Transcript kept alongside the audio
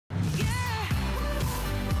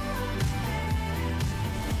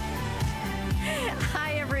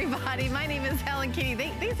everybody. My name is Helen Katie.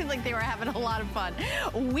 They seem like they were having a lot of fun.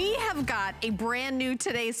 We have got a brand new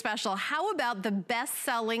Today Special. How about the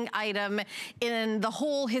best-selling item in the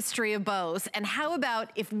whole history of Bose? And how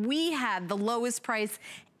about if we had the lowest price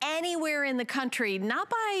anywhere in the country, not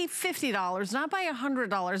by $50, not by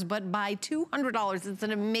 $100, but by $200. It's an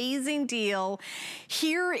amazing deal.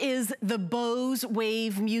 Here is the Bose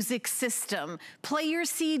Wave music system. Play your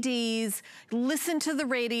CDs, listen to the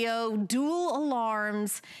radio, dual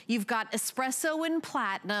alarms. You've got espresso and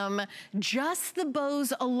platinum. Just the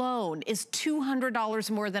Bose alone is $200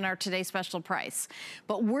 more than our Today Special price.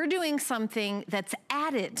 But we're doing something that's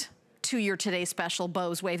added to your Today Special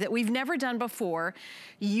Bose Wave that we've never done before.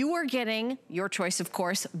 You are getting, your choice of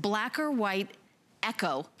course, black or white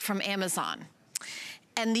Echo from Amazon.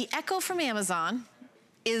 And the Echo from Amazon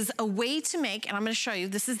is a way to make, and I'm gonna show you,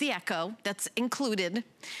 this is the Echo that's included.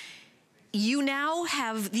 You now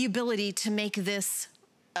have the ability to make this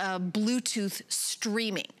Bluetooth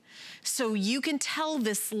streaming. So you can tell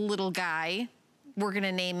this little guy, we're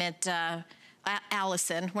gonna name it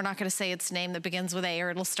Allison. We're not gonna say its name that begins with A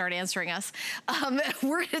or it'll start answering us.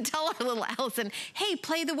 We're gonna tell our little Allison, hey,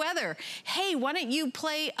 play the weather. Hey, why don't you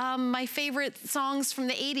play my favorite songs from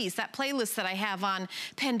the 80s, that playlist that I have on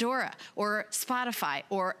Pandora or Spotify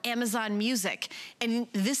or Amazon Music. And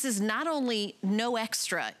this is not only no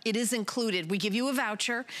extra, it is included. We give you a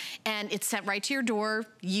voucher and it's sent right to your door,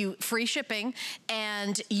 free shipping,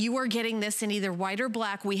 and you are getting this in either white or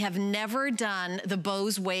black. We have never done the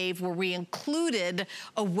Bose Wave where we included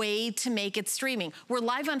a way to make it streaming. We're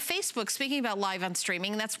live on Facebook, speaking about live on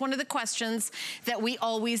streaming, and that's one of the questions that we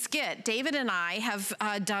always get. David and I have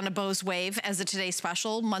done a Bose Wave as a Today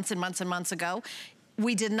Special months and months and months ago.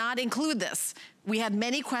 We did not include this. We had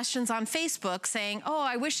many questions on Facebook saying, oh,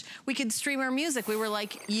 I wish we could stream our music. We were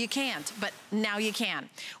like, you can't, but now you can.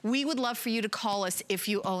 We would love for you to call us if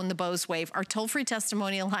you own the Bose Wave. Our toll-free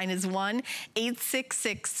testimonial line is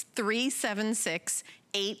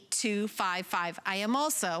 1-866-376-8255. I am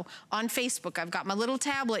also on Facebook. I've got my little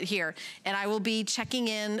tablet here and I will be checking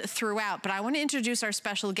in throughout, but I want to introduce our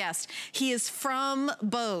special guest. He is from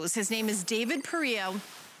Bose. His name is David Perillo.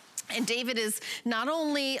 And David is not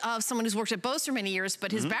only someone who's worked at Bose for many years, but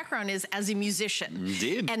his background is as a musician.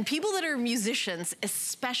 Indeed. And people that are musicians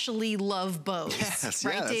especially love Bose. Yes,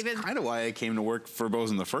 right, yeah, David? That's kind of why I came to work for Bose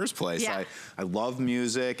in the first place. Yeah. I love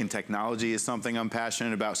music, and technology is something I'm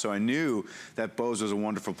passionate about, so I knew that Bose was a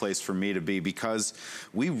wonderful place for me to be because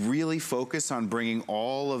we really focus on bringing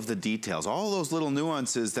all of the details, all those little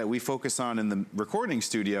nuances that we focus on in the recording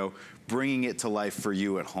studio, bringing it to life for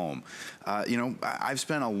you at home. You know, I've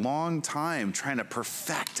spent a long time trying to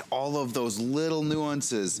perfect all of those little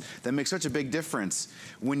nuances that make such a big difference.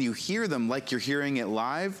 When you hear them like you're hearing it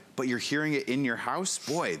live, but you're hearing it in your house,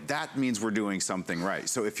 boy, that means we're doing something right.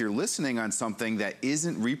 So if you're listening on something that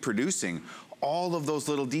isn't reproducing all of those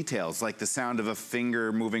little details, like the sound of a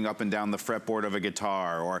finger moving up and down the fretboard of a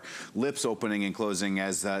guitar, or lips opening and closing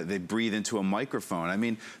as they breathe into a microphone. I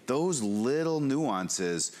mean, those little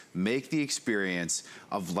nuances make the experience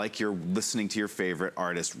of like you're listening to your favorite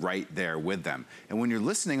artist right there with them. And when you're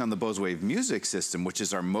listening on the Bose Wave music system, which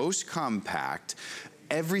is our most compact,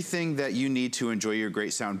 everything that you need to enjoy your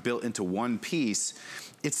great sound built into one piece,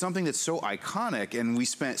 it's something that's so iconic, and we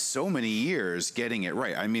spent so many years getting it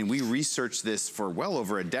right. I mean, we researched this for well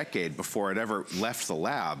over a decade before it ever left the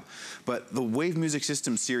lab. But the Wave Music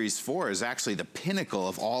System Series 4 is actually the pinnacle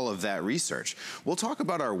of all of that research. We'll talk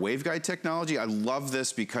about our waveguide technology. I love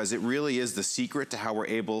this because it really is the secret to how we're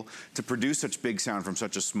able to produce such big sound from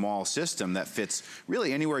such a small system that fits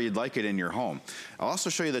really anywhere you'd like it in your home. I'll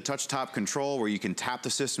also show you the touch top control where you can tap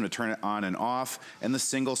the system to turn it on and off, and the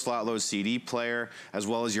single slot load CD player, as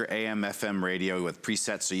well as your AM, FM radio with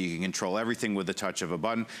presets so you can control everything with the touch of a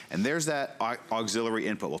button. And there's that auxiliary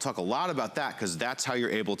input. We'll talk a lot about that because that's how you're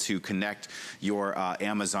able to connect your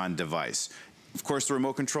Amazon device. Of course, the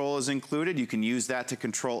remote control is included. You can use that to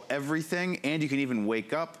control everything, and you can even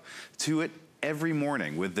wake up to it every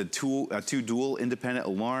morning with the two dual independent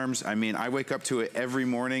alarms. I mean, I wake up to it every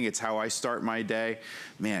morning. It's how I start my day.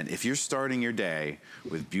 Man, if you're starting your day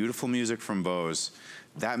with beautiful music from Bose,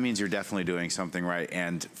 that means you're definitely doing something right.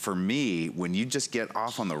 And for me, when you just get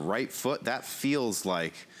off on the right foot, that feels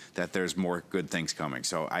like that there's more good things coming.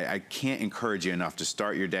 So I can't encourage you enough to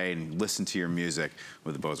start your day and listen to your music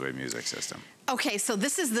with the Bose Wave music system. Okay, so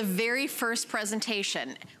this is the very first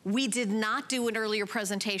presentation. We did not do an earlier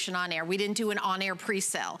presentation on air. We didn't do an on-air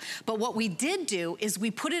pre-sale. But what we did do is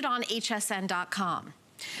we put it on hsn.com.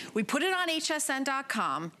 We put it on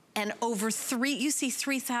hsn.com, and over you see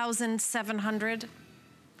 3,700?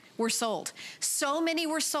 were sold. So many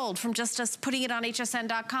were sold from just us putting it on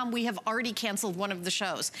hsn.com. We have already canceled one of the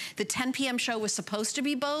shows. The 10 p.m. show was supposed to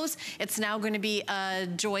be Bose. It's now going to be a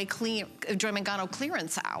Joy Mangano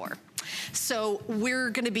clearance hour. So we're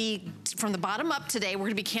going to be, from the bottom up today, we're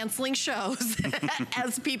going to be canceling shows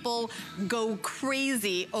as people go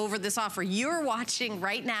crazy over this offer. You're watching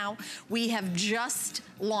right now. We have just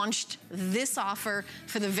launched this offer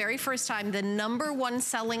for the very first time, the #1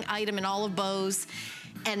 selling item in all of Bose.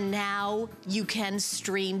 And now you can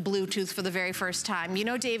stream Bluetooth for the very first time. You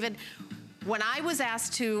know, David, when I was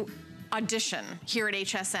asked to audition here at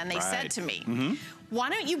HSN, they said to me, why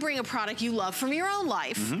don't you bring a product you love from your own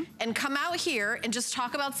life and come out here and just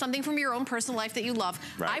talk about something from your own personal life that you love.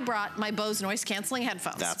 I brought my Bose noise canceling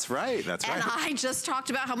headphones. That's right, that's right. And I just talked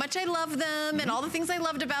about how much I love them and all the things I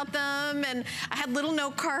loved about them, and I had little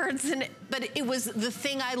note cards, but it was the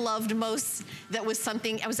thing I loved most that was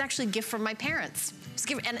something, it was actually a gift from my parents.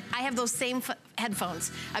 And I have those same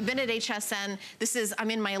headphones. I've been at HSN, I'm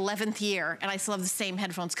in my 11th year, and I still have the same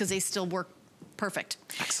headphones because they still work perfect.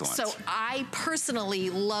 Excellent. So I personally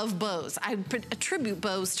love Bose. I attribute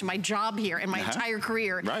Bose to my job here and my entire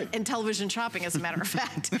career in television shopping, as a matter of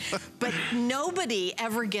fact. But nobody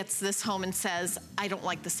ever gets this home and says, I don't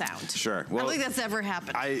like the sound. Sure. Well, I don't think that's ever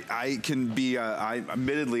happened. I can be,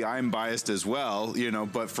 admittedly, I'm biased as well, you know,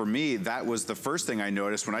 but for me, that was the first thing I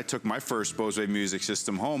noticed when I took my first Bose music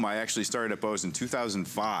system home. I actually started at Bose in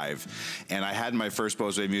 2005, and I had my first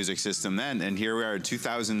Bose music system then, and here we are in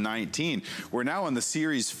 2019. We're now on the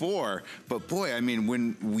Series 4, but boy, I mean,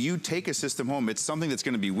 when you take a system home, it's something that's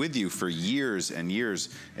going to be with you for years and years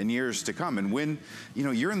and years to come. And when, you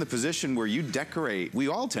know, you're in the position where you decorate, we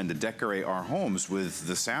all tend to decorate our homes with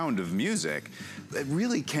the sound of music, it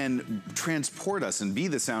really can transport us and be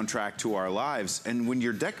the soundtrack to our lives. And when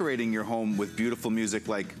you're decorating your home with beautiful music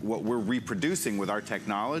like what we're reproducing with our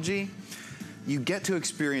technology, you get to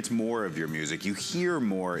experience more of your music. You hear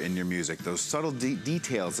more in your music. Those subtle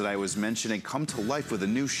details that I was mentioning come to life with a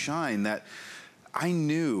new shine that I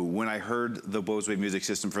knew when I heard the Bose music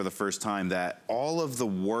system for the first time that all of the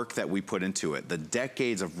work that we put into it, the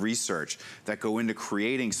decades of research that go into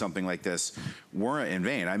creating something like this weren't in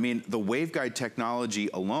vain. I mean, the waveguide technology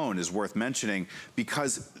alone is worth mentioning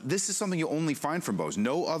because this is something you only find from Bose.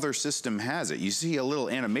 No other system has it. You see a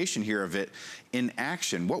little animation here of it in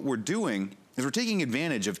action. What we're doing is we're taking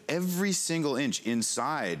advantage of every single inch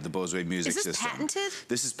inside the Bose music system. Is this patented?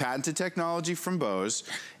 This is patented technology from Bose,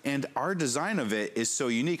 and our design of it is so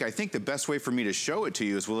unique. I think the best way for me to show it to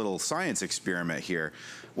you is with a little science experiment here.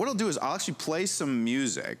 What I'll do is I'll actually play some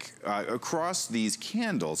music across these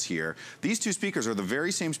candles here. These two speakers are the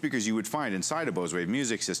very same speakers you would find inside a Bose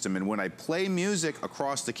music system, and when I play music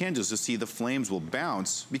across the candles, you'll see the flames will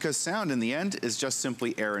bounce because sound in the end is just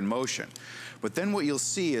simply air in motion. But then what you'll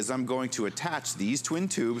see is I'm going to attach these twin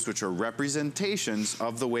tubes, which are representations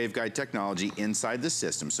of the waveguide technology inside the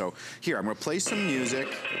system. So here, I'm going to play some music,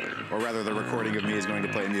 or rather the recording of me is going to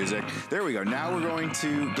play music. There we go. Now we're going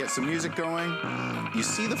to get some music going. You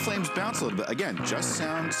see the flames bounce a little bit. Again, just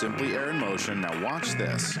sound, simply air in motion. Now watch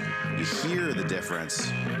this. You hear the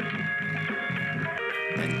difference.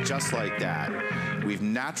 And just like that, we've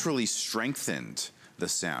naturally strengthened the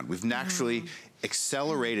sound. We've naturally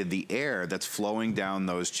accelerated the air that's flowing down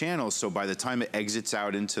those channels, so by the time it exits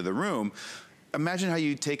out into the room, imagine how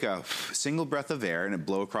you take a single breath of air and it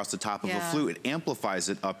blow across the top of a flute. It amplifies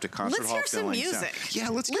it up to concert hall filling sound. Let's hear some music. Yeah,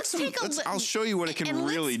 let's get some. I'll show you what it can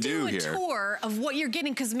really do here. Let's do a tour of what you're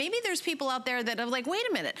getting, because maybe there's people out there that are like, wait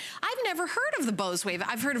a minute, I've never heard of the Bose Wave.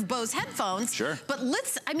 I've heard of Bose headphones. Sure. But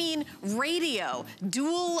radio,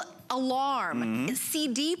 dual alarm,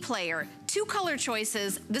 CD player, 2 color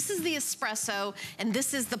choices. This is the espresso and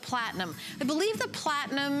this is the platinum. I believe the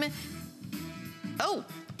platinum,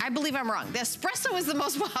 I believe I'm wrong. The espresso is the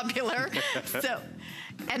most popular,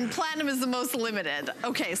 and platinum is the most limited.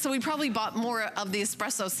 Okay, so we probably bought more of the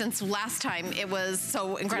espresso since last time it was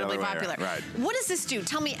so incredibly popular. Right. What does this do?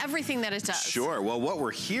 Tell me everything that it does. Sure, well, what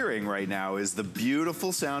we're hearing right now is the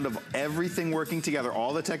beautiful sound of everything working together,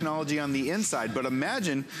 all the technology on the inside, but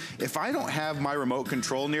imagine if I don't have my remote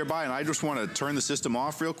control nearby and I just want to turn the system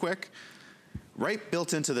off real quick. Right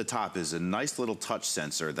built into the top is a nice little touch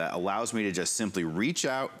sensor that allows me to just simply reach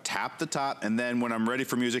out, tap the top, and then when I'm ready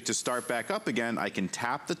for music to start back up again, I can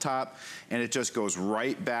tap the top and it just goes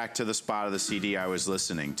right back to the spot of the CD I was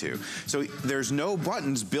listening to. So there's no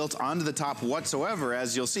buttons built onto the top whatsoever,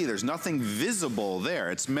 as you'll see. There's nothing visible there.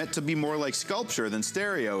 It's meant to be more like sculpture than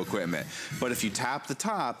stereo equipment. But if you tap the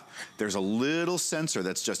top, there's a little sensor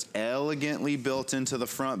that's just elegantly built into the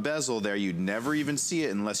front bezel there. You'd never even see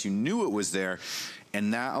it unless you knew it was there.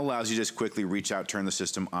 And that allows you to just quickly reach out, turn the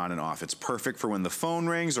system on and off. It's perfect for when the phone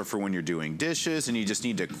rings or for when you're doing dishes and you just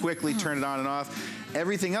need to quickly turn it on and off.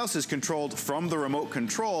 Everything else is controlled from the remote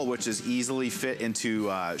control, which is easily fit into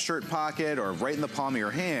a shirt pocket or right in the palm of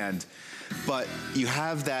your hand. But you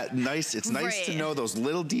have that nice, it's nice to know those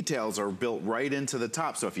little details are built right into the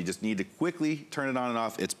top. So if you just need to quickly turn it on and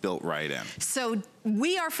off, it's built right in. So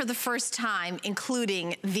we are for the first time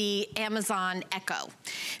including the Amazon Echo.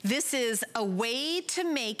 This is a way to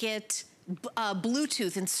make it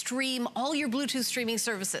Bluetooth and stream all your Bluetooth streaming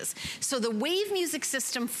services. So the Wave Music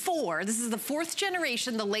System 4, this is the 4th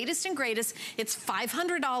generation, the latest and greatest. It's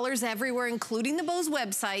 $500 everywhere, including the Bose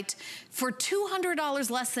website. For $200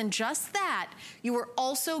 less than just that, you are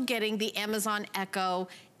also getting the Amazon Echo,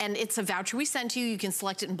 and it's a voucher we sent you. You can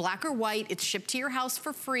select it in black or white. It's shipped to your house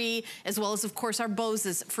for free, as well as, of course, our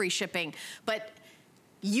Bose's free shipping. But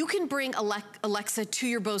you can bring Alexa to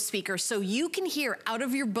your Bose speaker, so you can hear out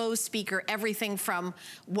of your Bose speaker everything from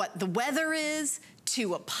what the weather is,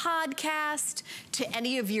 to a podcast, to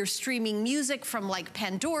any of your streaming music from like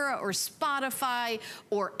Pandora or Spotify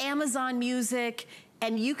or Amazon Music.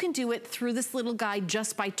 And you can do it through this little guy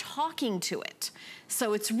just by talking to it.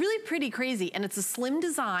 So it's really pretty crazy, and it's a slim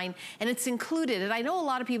design, and it's included. And I know a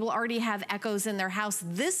lot of people already have Echoes in their house.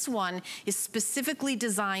 This one is specifically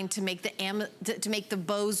designed to make the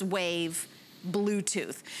Bose Wave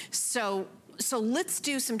Bluetooth. So let's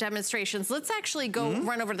do some demonstrations. Let's actually go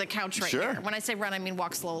run over to the couch right here. When I say run, I mean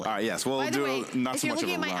walk slowly. All right, yes, we'll do not so much of a run. If you're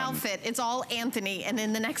looking at my outfit, it's all Anthony, and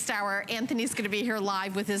in the next hour, Anthony's gonna be here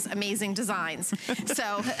live with his amazing designs.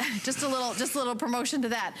 So just a little promotion to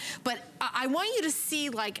that. But I want you to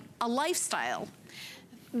see like a lifestyle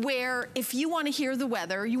where if you want to hear the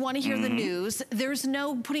weather, you want to hear the news, there's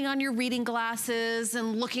no putting on your reading glasses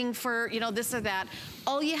and looking for, you know, this or that.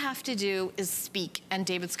 All you have to do is speak, and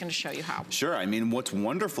David's going to show you how. Sure. I mean, what's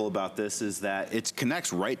wonderful about this is that it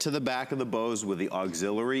connects right to the back of the Bose with the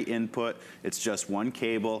auxiliary input. It's just one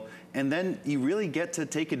cable. And then you really get to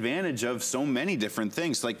take advantage of so many different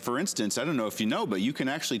things. Like, for instance, I don't know if you know, but you can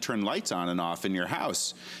actually turn lights on and off in your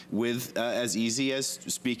house with as easy as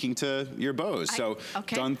speaking to your Bose. So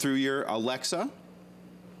done through your Alexa,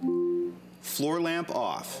 floor lamp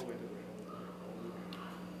off.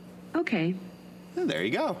 Okay. And there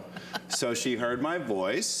you go. So she heard my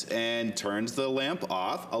voice and turns the lamp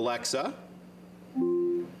off. Alexa,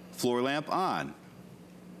 floor lamp on.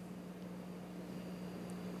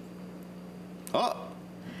 Oh,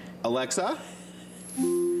 Alexa,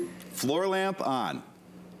 floor lamp on.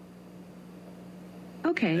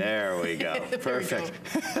 Okay. There we go. Perfect.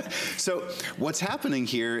 So what's happening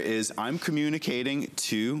here is I'm communicating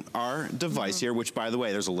to our device here, which, by the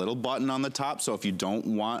way, there's a little button on the top. So if you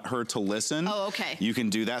don't want her to listen, you can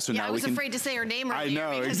do that. So now I was afraid to say her name earlier.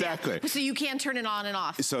 I know, exactly. So you can turn it on and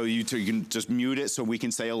off. So you can just mute it so we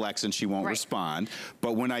can say Alexa and she won't respond.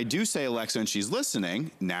 But when I do say Alexa and she's listening,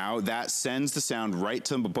 now that sends the sound right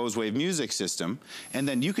to the Bose Wave Music System. And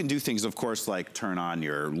then you can do things, of course, like turn on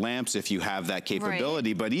your lamps if you have that capability.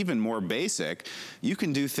 But even more basic, you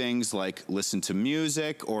can do things like listen to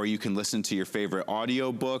music, or you can listen to your favorite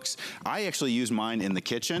audio books. I actually use mine in the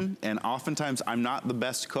kitchen, and oftentimes I'm not the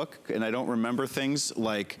best cook and I don't remember things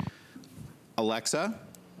like, Alexa,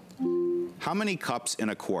 how many cups in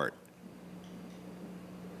a quart?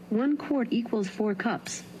 1 quart equals 4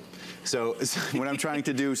 cups. So when I'm trying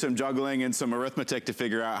to do some juggling and some arithmetic to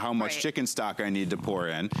figure out how much chicken stock I need to pour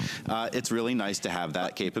in, it's really nice to have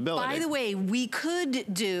that capability. By the way, we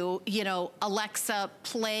could do, you know, Alexa,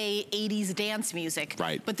 play 80s dance music.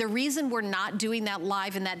 Right. But the reason we're not doing that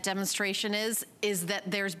live in that demonstration is that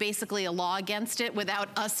there's basically a law against it without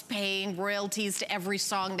us paying royalties to every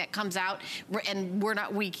song that comes out. And we're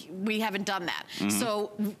not, we haven't done that.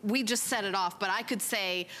 So we just set it off. But I could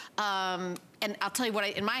say, and I'll tell you what,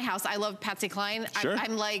 in my house, I love Patsy Cline. Sure.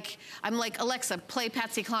 I'm like, Alexa, play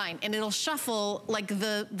Patsy Cline. And it'll shuffle like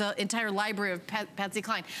the entire library of Patsy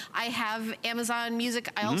Cline. I have Amazon Music.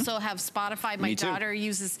 I also have Spotify. My daughter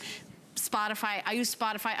uses Spotify. I use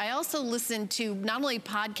Spotify. I also listen to not only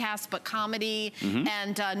podcasts, but comedy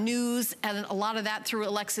and news, and a lot of that through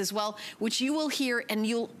Alexa as well, which you will hear, and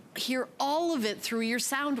you'll hear all of it through your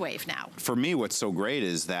sound wave now. For me, what's so great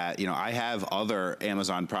is that, you know, I have other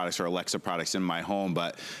Amazon products or Alexa products in my home,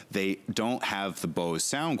 but they don't have the Bose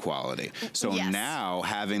sound quality. So now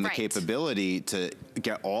having the capability to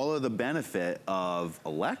get all of the benefit of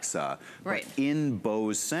Alexa but in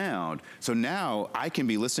Bose sound. So now I can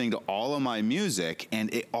be listening to all of my music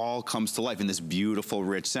and it all comes to life in this beautiful,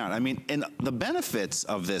 rich sound. I mean, and the benefits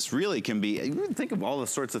of this really can be, you think of all the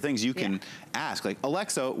sorts of things you can ask, like,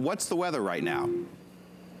 Alexa, what's the weather right now?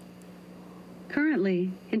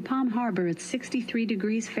 Currently, in Palm Harbor, it's 63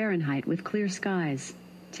 degrees Fahrenheit with clear skies.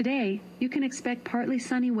 Today, you can expect partly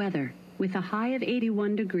sunny weather with a high of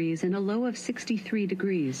 81 degrees and a low of 63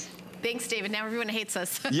 degrees. Thanks, David. Now everyone hates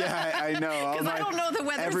us. Yeah, I know. Because I don't know the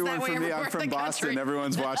weather's everyone that way from me, everywhere I'm from in the Boston. country.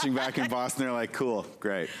 Everyone's watching back in Boston. They're like, cool,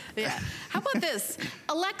 great. Yeah. How about this?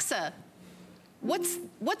 Alexa, what's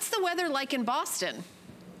the weather like in Boston?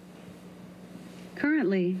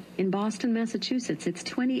 Currently, in Boston, Massachusetts, it's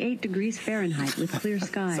 28 degrees Fahrenheit with clear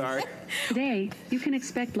skies. Sorry. Today, you can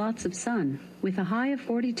expect lots of sun with a high of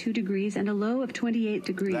 42 degrees and a low of 28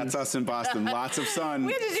 degrees. That's us in Boston. Lots of sun,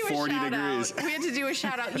 We had to do 40 a shout degrees. Out. We had to do a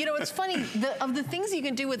shout out. You know, it's funny, of the things you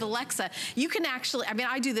can do with Alexa, you can actually, I mean,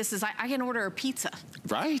 I do this, is I can order a pizza.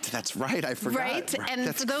 Right, that's right, I forgot. Right, and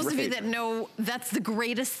that's for those of you great. that know, that's the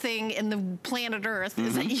greatest thing in the planet Earth,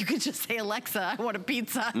 is that you could just say, Alexa, I want a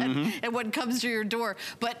pizza, and what comes to your door.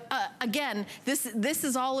 But again, this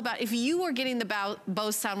is all about, if you are getting the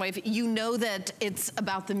Bose Soundwave, you know that it's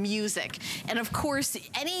about the music. And of course,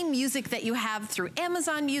 any music that you have through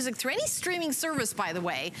Amazon Music, through any streaming service, by the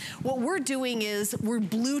way, what we're doing is we're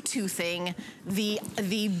Bluetoothing the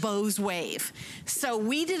Bose Wave. So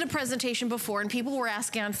we did a presentation before, and people were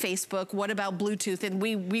asking on Facebook, what about Bluetooth? And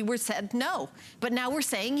we were said no, but now we're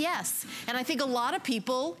saying yes. And I think a lot of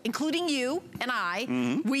people, including you and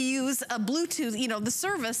I, we use a Bluetooth, you know, the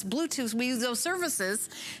service, Bluetooth, we use those services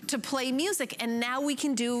to play music, and now we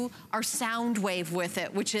can do our sound wave with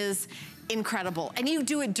it, which is incredible. And you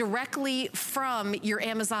do it directly from your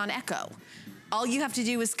Amazon Echo. All you have to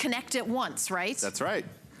do is connect it once, right? That's right.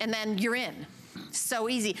 And then you're in. So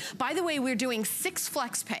easy. By the way, we're doing 6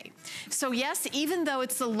 flex pay. So yes, even though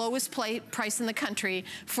it's the lowest price in the country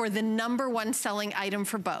for the #1 selling item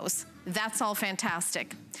for Bose, that's all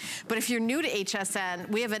fantastic. But if you're new to HSN,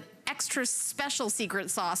 we have an extra special secret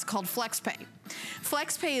sauce called FlexPay.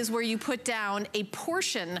 FlexPay is where you put down a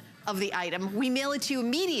portion of the item, we mail it to you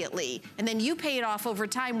immediately, and then you pay it off over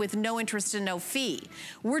time with no interest and no fee.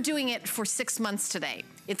 We're doing it for 6 months today.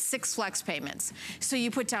 It's 6 flex payments. So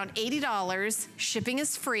you put down $80, shipping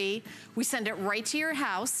is free, we send it right to your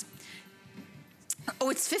house.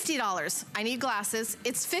 Oh, it's $50. I need glasses.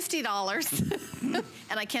 It's $50.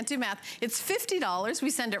 And I can't do math. It's $50.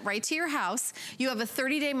 We send it right to your house. You have a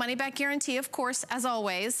 30-day money-back guarantee, of course, as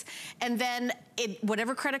always. And then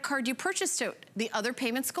whatever credit card you purchased it, the other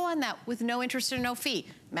payments go on that with no interest or no fee.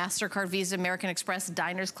 MasterCard, Visa, American Express,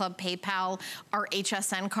 Diners Club, PayPal, our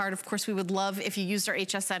HSN card. Of course, we would love if you used our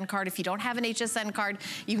HSN card. If you don't have an HSN card,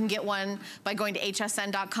 you can get one by going to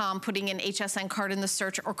hsn.com, putting in HSN card in the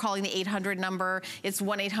search, or calling the 800 number. It's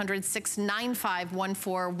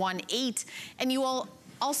 1-800-695-1418. And you will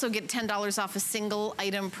also get $10 off a single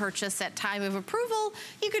item purchase at time of approval.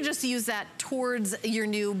 You could just use that towards your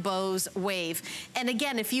new Bose Wave. And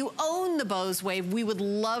again, if you own the Bose Wave, we would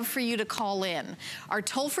love for you to call in. Our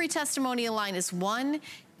toll-free testimonial line is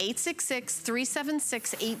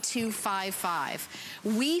 1-866-376-8255.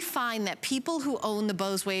 We find that people who own the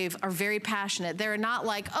Bose Wave are very passionate. They're not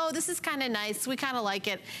like, oh, this is kind of nice, we kind of like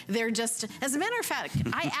it. They're just, as a matter of fact,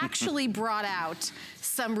 I actually brought out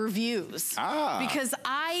some reviews because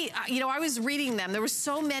I was reading them. There were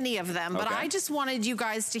so many of them, but I just wanted you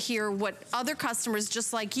guys to hear what other customers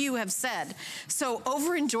just like you have said. So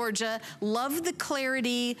over in Georgia, love the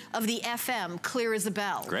clarity of the FM, clear as a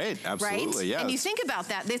bell. Great, absolutely, right? yes. And you think about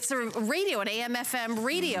that. It's a radio, an AM/FM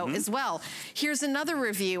radio as well. Here's another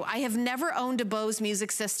review. I have never owned a Bose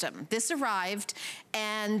music system. This arrived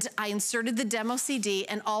and I inserted the demo CD,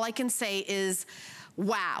 and all I can say is,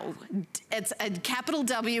 wow. It's a capital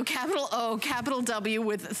W, capital O, capital W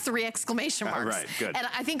with 3 exclamation marks. Right, good. And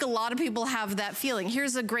I think a lot of people have that feeling.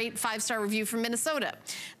 Here's a great 5-star review from Minnesota.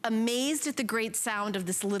 Amazed at the great sound of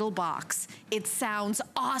this little box. It sounds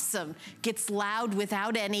awesome. Gets loud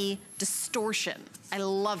without any distortion. I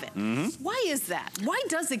love it. Why is that? Why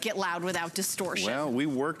does it get loud without distortion? Well, we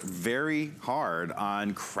worked very hard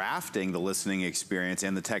on crafting the listening experience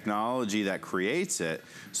and the technology that creates it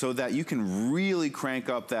so that you can really crank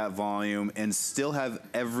up that volume and still have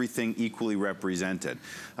everything equally represented.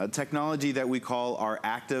 A technology that we call our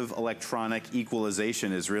active electronic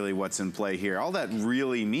equalization is really what's in play here. All that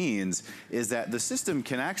really means is that the system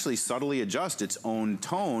can actually subtly adjust its own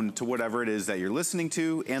tone to whatever it is that you're listening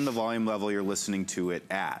to and the volume level you're listening to it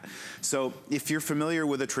at. So if you're familiar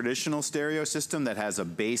with a traditional stereo system that has a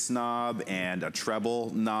bass knob and a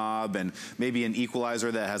treble knob and maybe an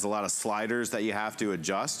equalizer that has a lot of sliders that you have to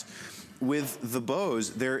adjust, with the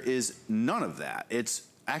Bose, there is none of that. It's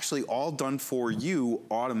actually all done for you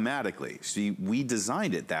automatically. See, we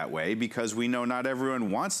designed it that way because we know not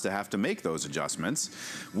everyone wants to have to make those adjustments.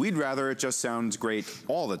 We'd rather it just sounds great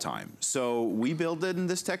all the time. So we build it in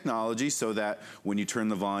this technology so that when you turn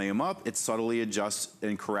the volume up, it subtly adjusts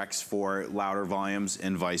and corrects for louder volumes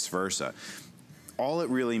and vice versa. All it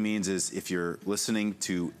really means is if you're listening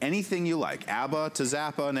to anything you like, ABBA to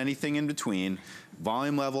Zappa and anything in between,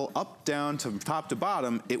 volume level up, down, to top to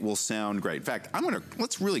bottom, it will sound great. In fact,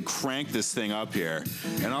 let's really crank this thing up here,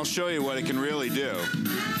 and I'll show you what it can really do.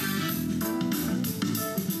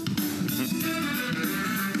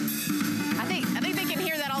 I think they can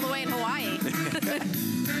hear that all the way in Hawaii.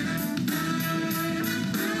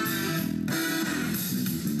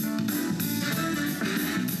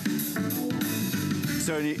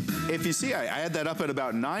 So if you see, I had that up at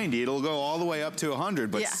about 90. It'll go all the way up to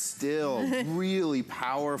 100, but still really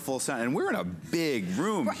powerful sound. And we're in a big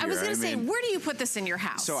room here. I was going to say, where do you put this in your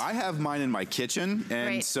house? So I have mine in my kitchen,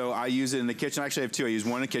 and so I use it in the kitchen. Actually, I have two. I use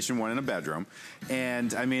one in the kitchen, one in a bedroom.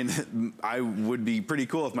 And I mean, I would be pretty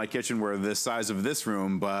cool if my kitchen were the size of this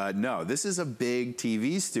room, but no, this is a big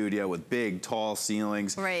TV studio with big, tall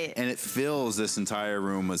ceilings. Right. And it fills this entire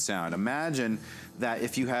room with sound. Imagine that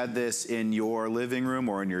if you had this in your living room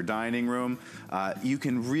or in your dining room, you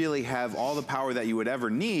can really have all the power that you would ever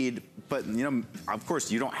need. But, you know, of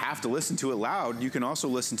course, you don't have to listen to it loud. You can also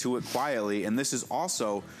listen to it quietly. And this is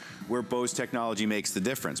also where Bose technology makes the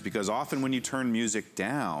difference, because often when you turn music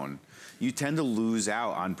down, you tend to lose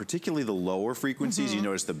out on particularly the lower frequencies. You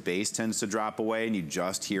notice the bass tends to drop away and you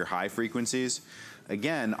just hear high frequencies.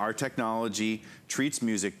 Again, our technology treats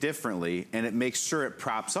music differently, and it makes sure it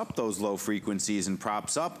props up those low frequencies and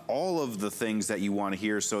props up all of the things that you want to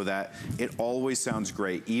hear so that it always sounds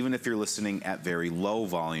great, even if you're listening at very low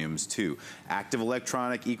volumes too. Active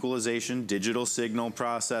electronic equalization, digital signal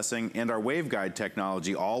processing, and our waveguide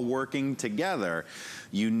technology all working together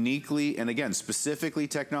uniquely, and again, specifically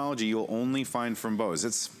technology you'll only find from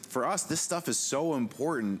Bose. For us, this stuff is so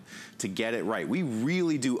important to get it right. We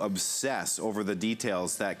really do obsess over the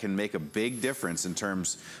details that can make a big difference in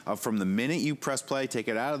terms of from the minute you press play, take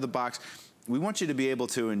it out of the box. We want you to be able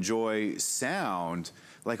to enjoy sound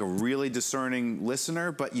like a really discerning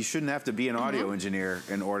listener, but you shouldn't have to be an audio engineer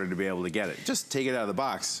in order to be able to get it. Just take it out of the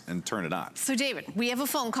box and turn it on. So David, we have a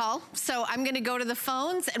phone call. So I'm gonna go to the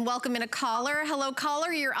phones and welcome in a caller. Hello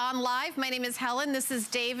caller, you're on live. My name is Helen, this is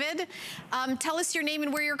David. Tell us your name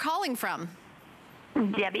and where you're calling from.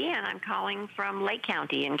 Debbie, and I'm calling from Lake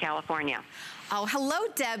County in California. Oh, hello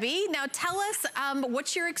Debbie. Now tell us,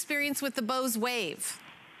 what's your experience with the Bose Wave?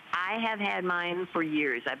 I have had mine for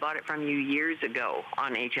years. I bought it from you years ago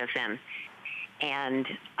on HSN. And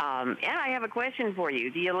I have a question for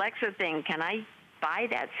you. The Alexa thing, can I buy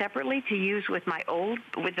that separately to use with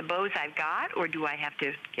the Bose I've got, or do I have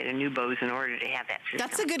to get a new Bose in order to have that system?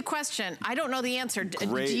 That's a good question. I don't know the answer. Do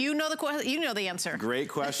you know the answer? Great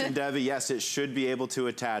question, Debbie. Yes, it should be able to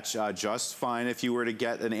attach just fine. If you were to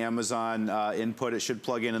get an Amazon input, it should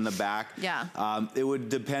plug in the back. Yeah. It would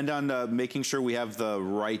depend on making sure we have the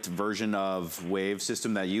right version of Wave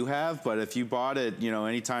system that you have, but if you bought it,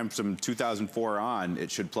 anytime from 2004 on,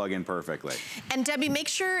 it should plug in perfectly. And Debbie, make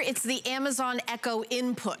sure it's the Amazon Echo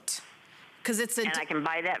input, because it's a... And I can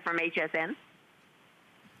buy that from HSN?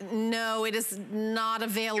 No, it is not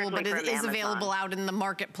available, Strictly but it is available out in the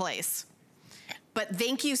marketplace. But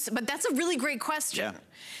thank you, but that's a really great question. Yeah.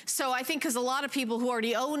 So I think because a lot of people who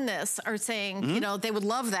already own this are saying, they would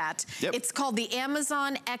love that. Yep. It's called the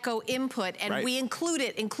Amazon Echo Input, and we include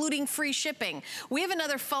it, including free shipping. We have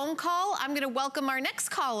another phone call. I'm gonna welcome our next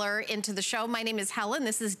caller into the show. My name is Helen,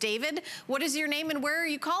 this is David. What is your name and where are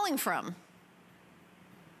you calling from?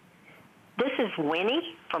 This is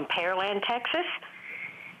Winnie from Pearland, Texas,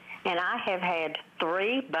 and I have had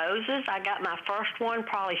 3 Boses. I got my first one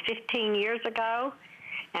probably 15 years ago,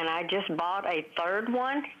 and I just bought a 3rd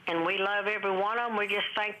one, and we love every one of them. We just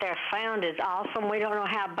think their sound is awesome. We don't know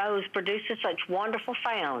how Bose produces such wonderful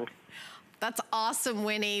sound. That's awesome,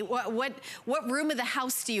 Winnie. What room of the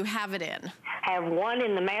house do you have it in? I have one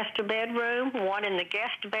in the master bedroom, one in the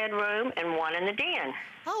guest bedroom, and one in the den.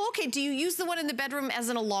 Oh, okay. Do you use the one in the bedroom as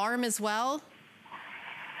an alarm as well?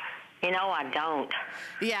 I don't.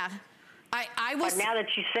 Yeah. I was... But now that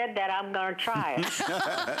you said that, I'm going to try it.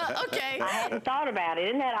 Okay. I hadn't thought about it.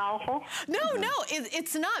 Isn't that awful? No,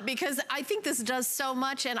 it's not, because I think this does so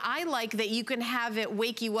much, and I like that you can have it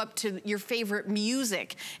wake you up to your favorite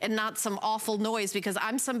music and not some awful noise, because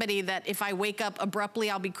I'm somebody that if I wake up abruptly,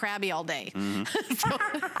 I'll be crabby all day.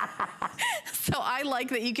 So I like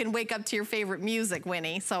that you can wake up to your favorite music,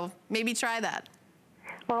 Winnie. So maybe try that.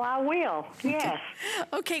 Well, I will, yes.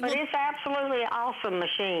 Okay. But Well, it's absolutely awesome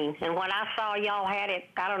machine. And when I saw y'all had it,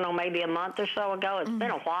 I don't know, maybe a month or so ago, it's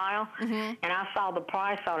been a while, and I saw the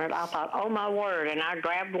price on it, I thought, oh my word, and I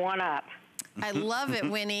grabbed one up. I love it,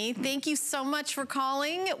 Winnie. Thank you so much for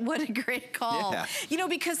calling. What a great call. Yeah. You know,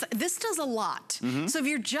 because this does a lot. So if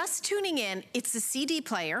you're just tuning in, it's a CD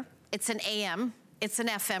player, it's an AM, it's an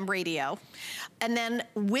FM radio. And then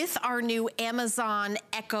with our new Amazon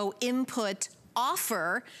Echo Input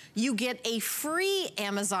offer, you get a free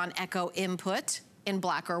Amazon Echo Input in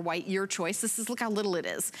black or white, your choice. This is, look how little it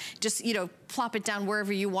is. Just, you know, plop it down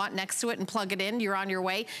wherever you want next to it and plug it in, you're on your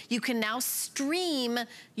way. You can now stream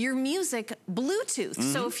your music Bluetooth.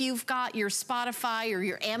 So if you've got your Spotify or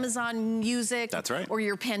your Amazon Music, that's right, or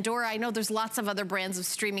your Pandora, I know there's lots of other brands of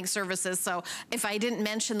streaming services, so if I didn't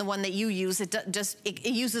mention the one that you use, it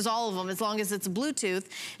uses all of them as long as it's Bluetooth,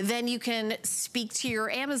 then you can speak to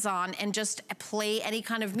your Amazon and just play any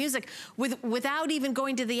kind of music without even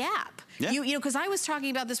going to the app. Yeah. You know, because I was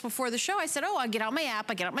talking about this before the show. I said, oh, I get out my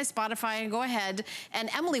app, I get out my Spotify, and go ahead.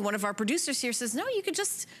 And Emily, one of our producers here, says, no, you could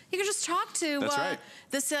just talk to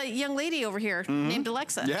this young lady over here named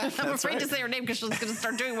Alexa. Yeah, I'm afraid to say her name because she's going to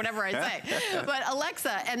start doing whatever I say. But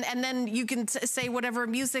Alexa, and then you can say whatever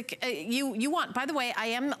music you want. By the way, I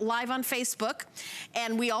am live on Facebook,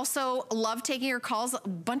 and we also love taking your calls. A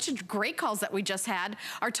bunch of great calls that we just had.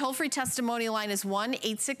 Our toll-free testimonial line is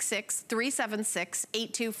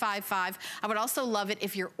 1-866-376-8255. I would also love it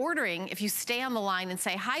if you're ordering, if you stay on the line and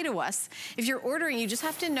say hi to us. If you're ordering, you just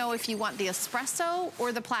have to know if you want the espresso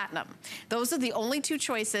or the platinum. Those are the only two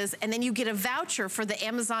choices, and then you get a voucher for the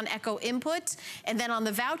Amazon Echo Input, and then on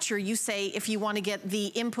the voucher you say if you want to get the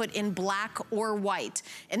input in black or white,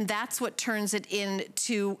 and that's what turns it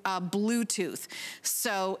into Bluetooth.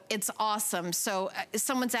 So it's awesome. So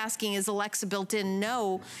someone's asking, is Alexa built in?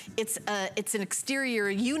 No, it's an exterior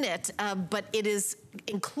unit, but it is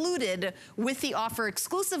included with the offer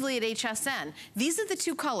exclusively at HSN. These are the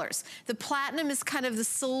two colors. The platinum is kind of the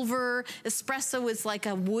silver, espresso is like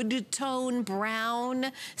a wood tone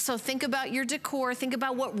brown. So think about your decor, think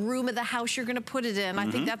about what room of the house you're gonna put it in. I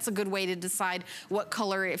think that's a good way to decide what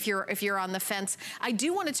color if you're on the fence. I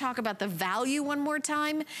do want to talk about the value one more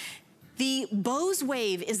time. The Bose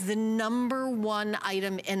Wave is the #1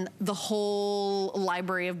 item in the whole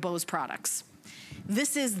library of Bose products.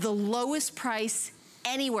 This is the lowest price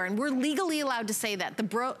anywhere, and we're legally allowed to say that.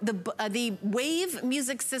 The Wave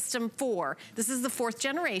Music System 4, this is the 4th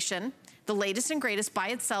generation, the latest and greatest by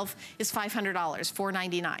itself is $500,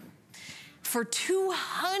 $499. For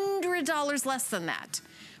 $200 less than that,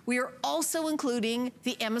 we are also including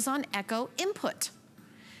the Amazon Echo Input.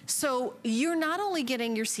 So you're not only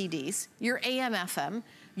getting your CDs, your AM, FM,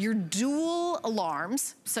 your dual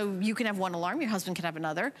alarms, so you can have one alarm, your husband can have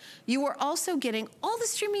another. You are also getting all the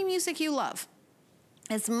streaming music you love.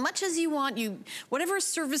 As much as you want, whatever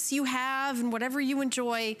service you have and whatever you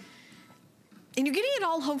enjoy, and you're getting it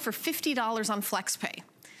all home for $50 on FlexPay.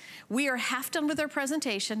 We are half done with our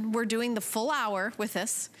presentation. We're doing the full hour with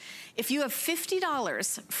this. If you have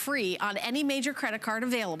 $50 free on any major credit card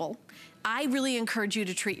available, I really encourage you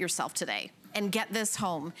to treat yourself today and get this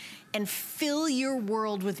home and fill your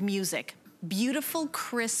world with music. Beautiful,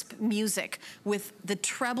 crisp music with the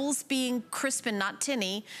trebles being crisp and not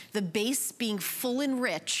tinny, the bass being full and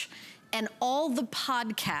rich, and all the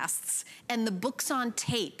podcasts and the books on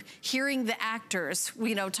tape, hearing the actors,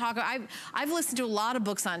 you know, talk. I've listened to a lot of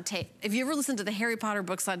books on tape. If you ever listened to the Harry Potter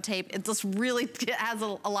books on tape, it just really has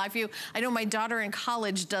a live view. I know my daughter in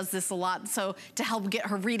college does this a lot, so to help get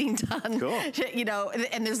her reading done. Cool. You know,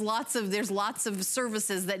 and there's lots of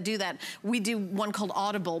services that do that. We do one called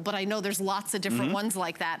Audible, but I know there's lots of different ones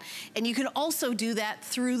like that. And you can also do that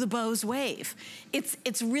through the Bose Wave.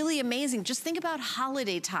 It's really amazing. Just think about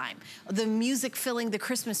holiday time. The music filling the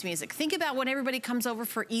Christmas music. Think about when everybody comes over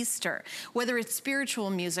for Easter, whether it's spiritual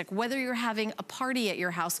music, whether you're having a party at your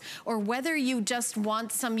house, or whether you just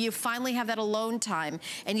want you finally have that alone time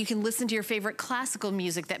and you can listen to your favorite classical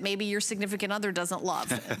music that maybe your significant other doesn't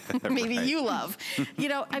love. Maybe you love. You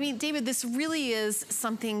know, I mean, David, this really is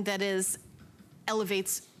something that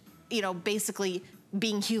elevates, you know, basically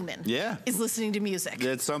being human. Yeah. Is listening to music.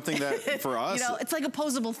 It's something that for us, you know, it's like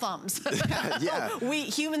opposable thumbs. Yeah. We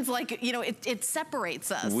humans, like, you know, it separates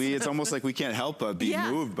us. It's almost like we can't help but be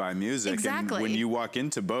moved by music. Exactly. And when you walk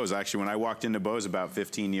into Bose, actually, when I walked into Bose about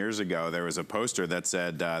 15 years ago, there was a poster that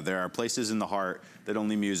said, there are places in the heart that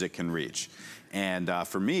only music can reach. And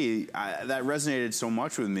for me, that resonated so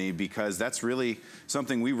much with me because that's really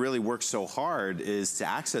something we really work so hard is to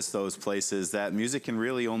access those places that music can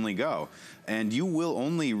really only go. And you will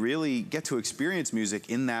only really get to experience music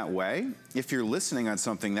in that way if you're listening on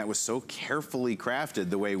something that was so carefully crafted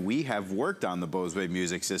the way we have worked on the Bose Wave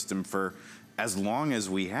music system for as long as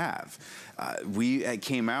we have. We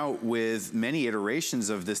came out with many iterations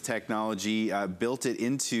of this technology, built it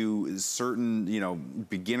into certain,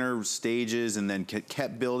 beginner stages, and then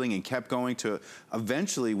kept building and kept going to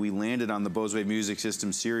eventually we landed on the Bose Wave Music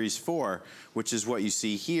System Series 4, which is what you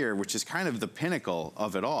see here, which is kind of the pinnacle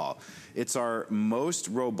of it all. It's our most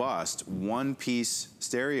robust one-piece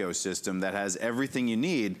stereo system that has everything you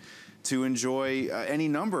need to enjoy any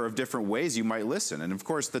number of different ways you might listen. And of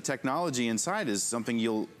course, the technology inside is something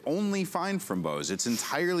you'll only find from Bose. It's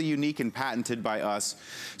entirely unique and patented by us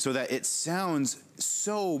so that it sounds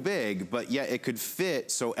so big, but yet it could fit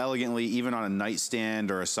so elegantly even on a nightstand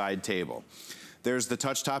or a side table. There's the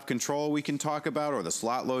touch-top control we can talk about, or the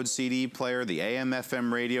slot load CD player, the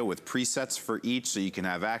AM/FM radio with presets for each so you can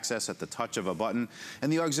have access at the touch of a button.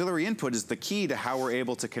 And the auxiliary input is the key to how we're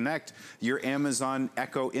able to connect your Amazon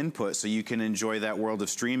Echo input so you can enjoy that world of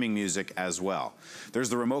streaming music as well. There's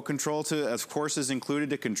the remote control of course, is included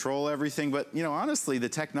to control everything, but honestly, the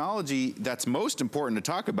technology that's most important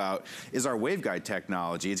to talk about is our waveguide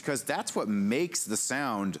technology. It's because that's what makes the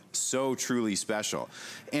sound so truly special.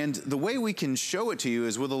 And the way we can show it to you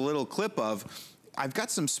is with a little clip of, I've got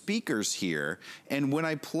some speakers here, and when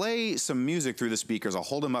I play some music through the speakers, I'll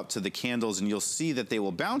hold them up to the candles and you'll see that they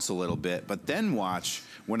will bounce a little bit, but then watch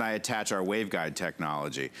when I attach our waveguide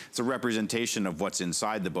technology. It's a representation of what's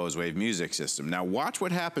inside the Bose Wave music system. Now watch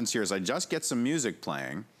what happens here as I just get some music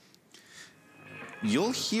playing.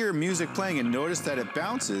 You'll hear music playing and notice that it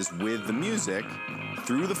bounces with the music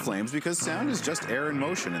through the flames because sound is just air in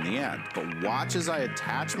motion in the end. But watch as I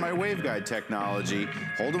attach my waveguide technology,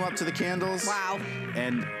 hold them up to the candles. Wow.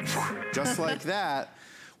 And just like that,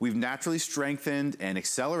 we've naturally strengthened and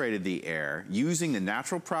accelerated the air using the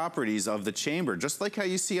natural properties of the chamber, just like how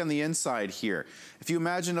you see on the inside here. If you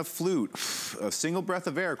imagine a flute, a single breath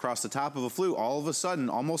of air across the top of a flute, all of a sudden,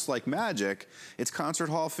 almost like magic, it's concert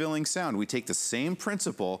hall filling sound. We take the same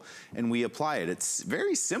principle and we apply it. It's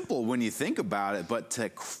very simple when you think about it, but to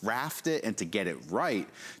craft it and to get it right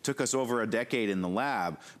took us over a decade in the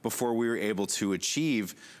lab before we were able to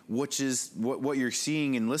achieve which is what you're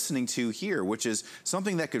seeing and listening to here, which is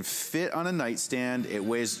something that could fit on a nightstand. It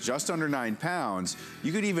weighs just under 9 pounds.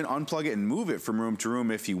 You could even unplug it and move it from room to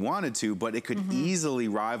room if you wanted to, but it could easily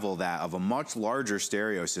rival that of a much larger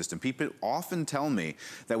stereo system. People often tell me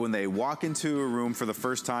that when they walk into a room for the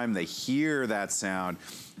first time, they hear that sound,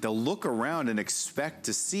 they'll look around and expect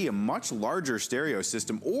to see a much larger stereo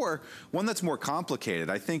system or one that's more complicated.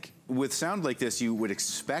 I think with sound like this, you would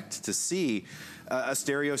expect to see a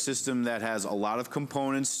stereo system that has a lot of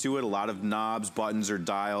components to it, a lot of knobs, buttons, or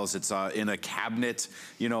dials. It's in a cabinet,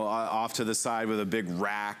 off to the side with a big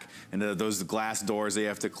rack, and those glass doors they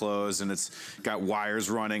have to close, and it's got wires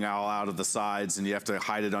running all out of the sides, and you have to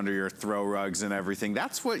hide it under your throw rugs and everything.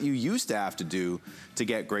 That's what you used to have to do to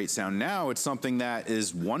get great sound. Now it's something that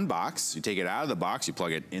is one box. You take it out of the box, you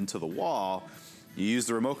plug it into the wall, you use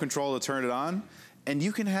the remote control to turn it on, and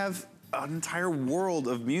you can have an entire world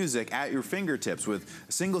of music at your fingertips with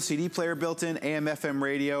a single CD player built in, AM/FM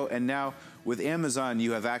radio, and now with Amazon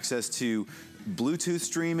you have access to Bluetooth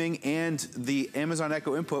streaming, and the Amazon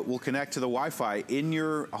Echo input will connect to the Wi-Fi in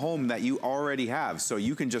your home that you already have. So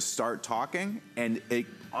you can just start talking and it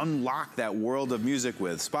unlock that world of music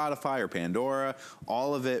with Spotify or Pandora,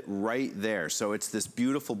 all of it right there. So it's this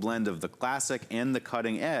beautiful blend of the classic and the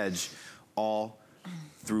cutting edge, all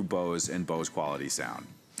through Bose and Bose quality sound.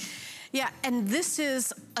 Yeah, and this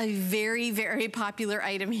is a very, very popular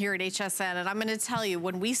item here at HSN. And I'm gonna tell you,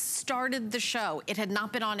 when we started the show, it had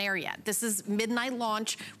not been on air yet. This is midnight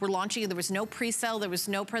launch. We're launching, there was no pre-sale, there was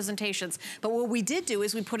no presentations. But what we did do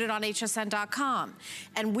is we put it on hsn.com.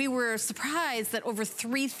 And we were surprised that over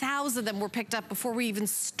 3,000 of them were picked up before we even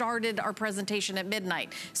started our presentation at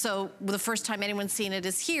midnight. So the first time anyone's seen it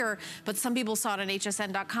is here, but some people saw it on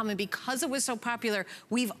hsn.com. And because it was so popular,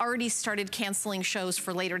 we've already started canceling shows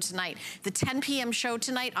for later tonight. The 10 p.m. show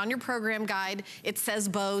tonight right on your program guide, it says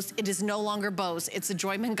Bose. It is no longer Bose. It's a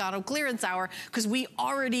Joy Mangano clearance hour because we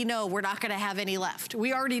already know we're not gonna have any left.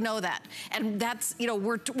 We already know that. And that's, you know,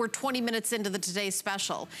 we're 20 minutes into the today's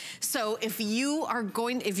special. So if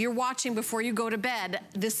you're watching before you go to bed,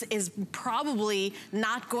 this is probably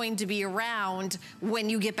not going to be around when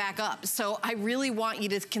you get back up. So I really want you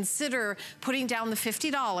to consider putting down the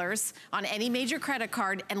 $50 on any major credit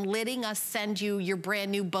card and letting us send you your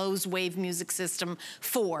brand new Bose Wave music system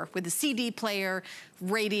 4 with a CD player,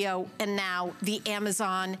 radio, and now the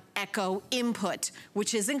Amazon Echo input,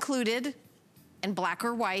 which is included in black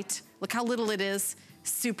or white. Look how little it is.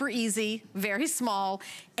 Super easy, very small,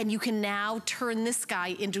 and you can now turn this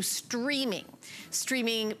guy into streaming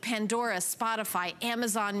Pandora, Spotify,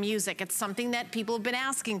 Amazon Music. It's something that people have been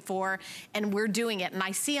asking for, and we're doing it. And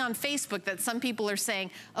I see on Facebook that some people are saying,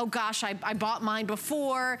 oh gosh, I bought mine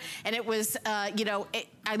before, and it was, you know,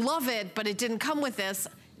 I love it, but it didn't come with this.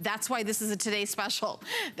 That's why this is a Today Special.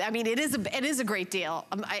 I mean, it is a great deal.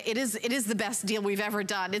 It is the best deal we've ever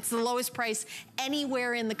done. It's the lowest price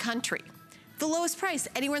anywhere in the country. The lowest price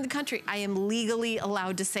anywhere in the country. I am legally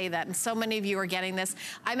allowed to say that, and so many of you are getting this.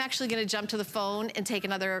 I'm actually gonna jump to the phone and take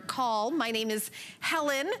another call. My name is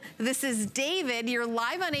Helen. This is David. You're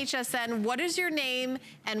live on HSN. What is your name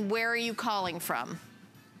and where are you calling from?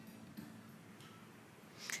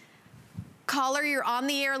 Caller, you're on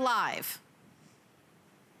the air live.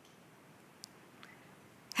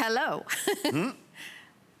 Hello.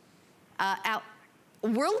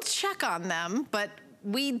 We'll check on them, but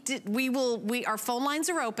our phone lines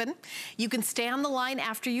are open. You can stay on the line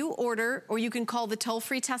after you order, or you can call the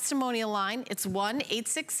toll-free testimonial line. It's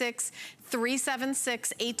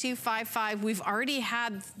 1-866-376-8255. We've already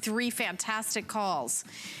had 3 fantastic calls.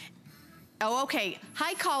 Oh, okay.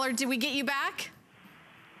 Hi, caller. Did we get you back?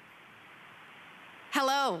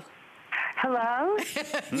 Hello. Hello?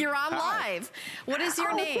 You're on live. What is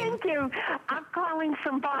your name? Thank you. I'm calling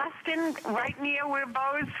from Boston, right near where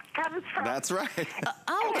Bose comes from. That's right. Okay.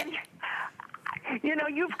 And, you know,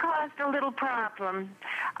 you've caused a little problem.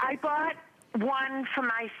 I bought one for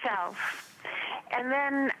myself, and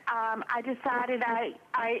then I decided I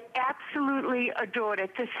absolutely adored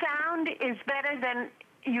it. The sound is better than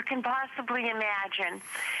you can possibly imagine.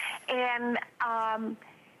 And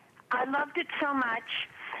I loved it so much.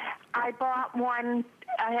 I bought one.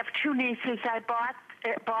 I have 2 nieces. I bought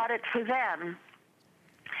it for them.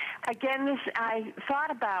 Again, I thought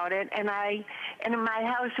about it, and in my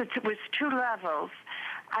house it was 2 levels.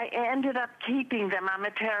 I ended up keeping them. I'm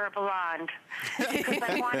a terrible aunt because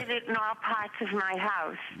I wanted it in all parts of my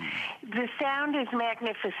house. The sound is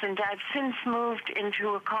magnificent. I've since moved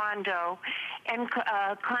into a condo, and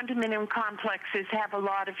condominium complexes have a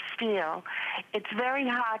lot of steel. It's very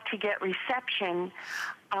hard to get reception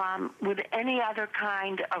with any other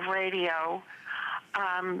kind of radio.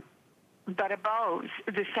 But a Bose,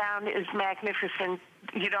 the sound is magnificent.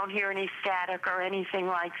 You don't hear any static or anything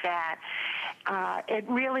like that. It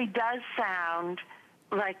really does sound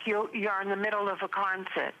like you're in the middle of a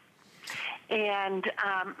concert. And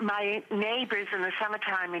my neighbors in the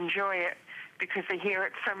summertime enjoy it because they hear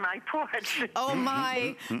it from my porch. Oh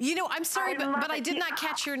my. You know, I'm sorry, but I did not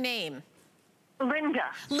catch your name.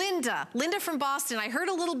 Linda. Linda from Boston. I heard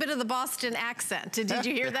a little bit of the Boston accent. Did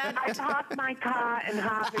you hear that? I parked my car in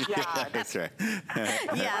Harvard Yard. That's right.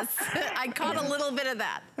 Yes, I caught a little bit of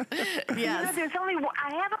that. Yes. You know,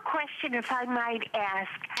 I have a question, if I might ask.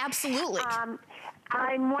 Absolutely.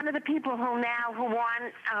 I'm one of the people who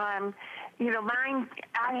want, you know, mine,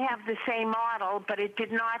 I have the same model, but it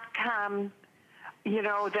did not come, you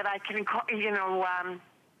know, that I can, you know,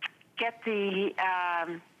 get the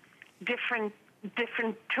different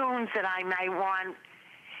tunes that I might want.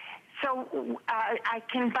 So I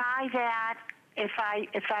can buy that if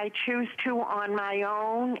I choose to on my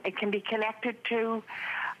own. It can be connected to,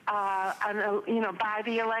 you know, by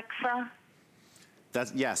the Alexa.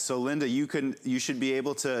 Yes. So Linda, you should be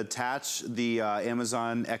able to attach the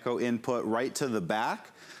Amazon Echo input right to the back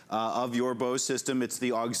of your Bose system. It's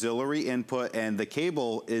the auxiliary input, and the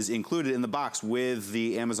cable is included in the box with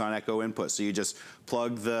the Amazon Echo input. So you just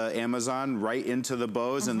plug the Amazon right into the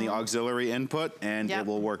Bose and the auxiliary input, and it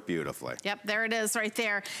will work beautifully. Yep, there it is right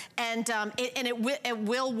there. And it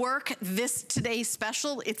will work this today's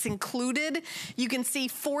special. It's included. You can see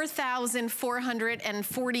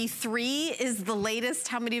 4,443 is the latest.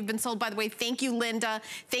 How many have been sold? By the way, thank you, Linda.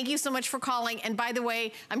 Thank you so much for calling. And by the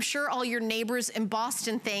way, I'm sure all your neighbors in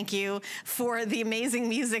Boston thank you for the amazing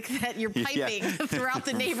music that you're piping throughout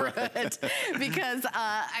the neighborhood because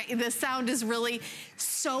the sound is really,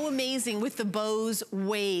 So amazing with the Bose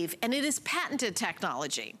Wave, and it is patented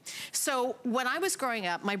technology. So when I was growing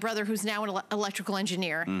up, my brother, who's now an electrical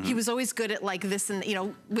engineer, he was always good at like this and, you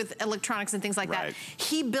know, with electronics and things like that.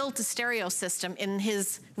 He built a stereo system in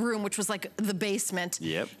his room, which was like the basement.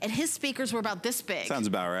 And his speakers were about this big. Sounds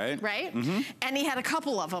about right. Right? And he had a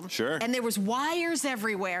couple of them. And there was wires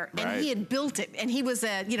everywhere, and he had built it, and he was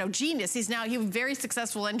a, you know, genius. He was a very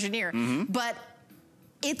successful engineer, but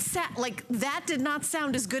it's like that did not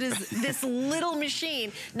sound as good as this little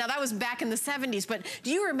machine. Now that was back in the 70s, but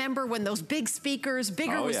do you remember when those big speakers,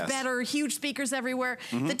 bigger was better, huge speakers everywhere?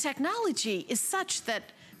 The technology is such that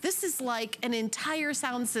this is like an entire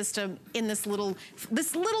sound system in this little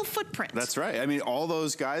footprint. That's right. I mean, all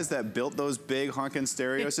those guys that built those big honkin'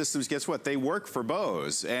 stereo systems, guess what? They work for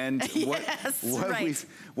Bose. And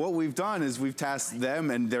what we've done is we've tasked them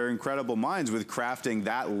and their incredible minds with crafting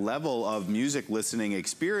that level of music listening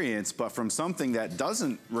experience, but from something that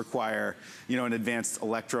doesn't require, you know, an advanced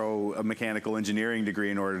electromechanical engineering degree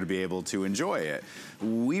in order to be able to enjoy it.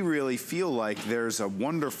 We really feel like there's a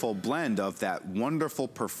wonderful blend of that wonderful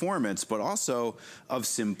performance, but also of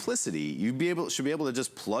simplicity. You should be able to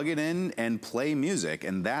just plug it in and play music,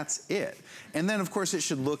 and that's it. And then, of course, it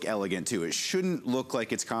should look elegant too. It shouldn't look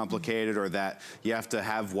like it's complicated or that you have to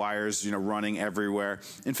have wires, you know, running everywhere.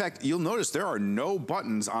 In fact, you'll notice there are no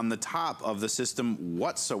buttons on the top of the system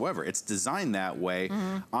whatsoever. It's designed that way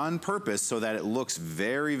on purpose so that it looks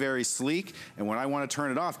very, very sleek. And when I want to turn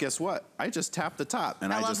it off, guess what? I just tap the top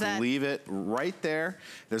and I just leave it right there.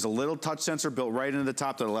 There's a little touch sensor built right into the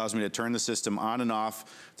top that allows me to turn the system on and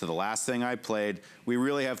off to the last thing I played. We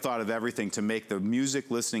really have thought of everything to make the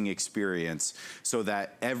music listening experience so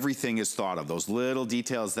that everything is thought of, those little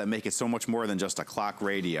details that make it so much more than just a clock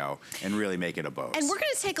radio and really make it a Bose. And we're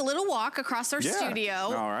going to take a little walk across our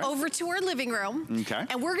studio over to our living room.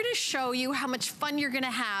 And we're going to show you how much fun you're going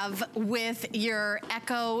to have with your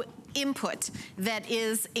Echo input that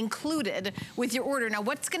is included with your order. Now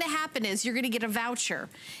what's going to happen is you're going to get a voucher,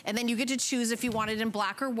 and then you get to choose if you want it in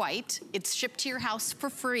black or white. It's shipped to your house for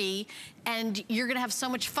free, and you're going to have so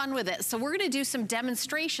much fun with it. So we're going to do some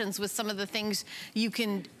demonstrations with some of the things you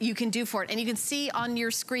can do for it. And you can see on your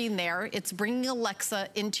screen there, it's bringing Alexa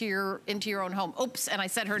into your own home. Oops, and I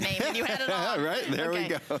said her name and you had it on. Right, there we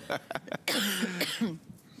go.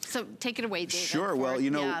 So take it away, David. Sure. Well, you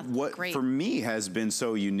know, what for me has been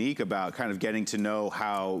so unique about kind of getting to know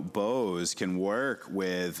how Bose can work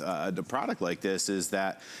with a product like this is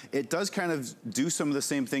that it does kind of do some of the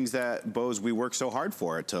same things that Bose we work so hard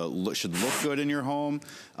for. It should look good in your home.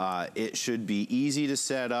 It should be easy to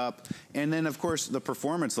set up. And then, of course, the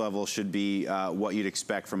performance level should be what you'd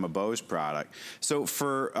expect from a Bose product. So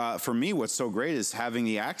for me, what's so great is having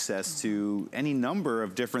the access to any number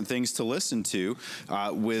of different things to listen to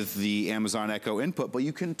with the Amazon Echo input, but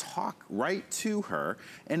you can talk right to her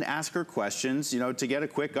and ask her questions, you know, to get a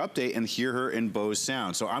quick update and hear her in Bose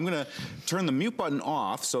sound. So I'm gonna turn the mute button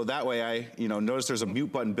off, so that way I, you know, notice there's a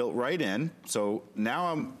mute button built right in. So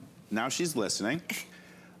now she's listening.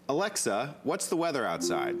 Alexa, what's the weather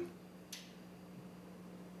outside?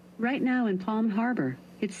 Right now in Palm Harbor,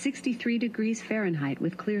 it's 63 degrees Fahrenheit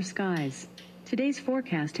with clear skies. Today's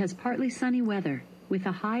forecast has partly sunny weather, with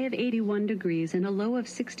a high of 81 degrees and a low of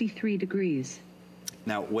 63 degrees.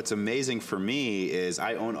 Now, what's amazing for me is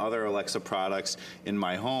I own other Alexa products in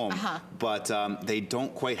my home, but they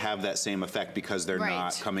don't quite have that same effect because they're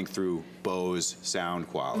not coming through Bose sound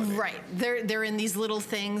quality. Right, they're in these little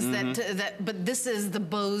things but this is the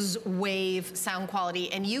Bose Wave sound quality,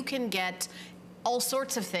 and you can get all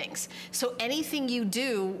sorts of things. So anything you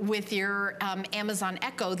do with your Amazon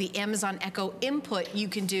Echo, the Amazon Echo input, you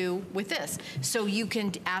can do with this. So you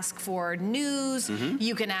can ask for news,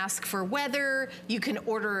 you can ask for weather, you can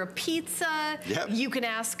order a pizza, you can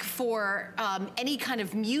ask for any kind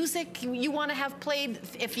of music you want to have played.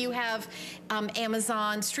 If you have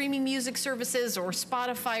Amazon streaming music services or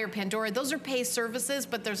Spotify or Pandora, those are pay services,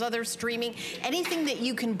 but there's other streaming. Anything that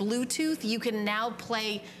you can Bluetooth, you can now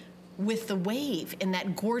play with the Wave in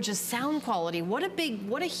that gorgeous sound quality. What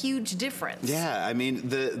a huge difference. Yeah, I mean,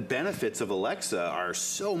 the benefits of Alexa are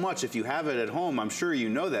so much. If you have it at home, I'm sure you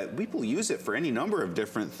know that people use it for any number of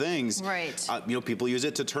different things. Right. You know, people use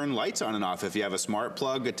it to turn lights on and off. If you have a smart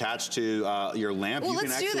plug attached to your lamp, you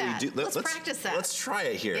can actually do that. Let's practice that. Let's try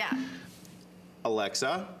it here. Yeah.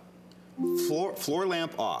 Alexa, floor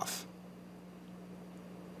lamp off.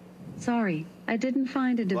 Sorry, I didn't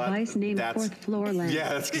find a device named fourth floor lamp. Yeah,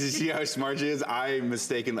 that's because you see how smart she is. I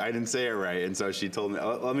didn't say it right, and so she told me.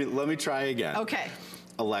 Let me try again. Okay.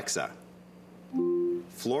 Alexa,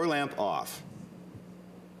 floor lamp off.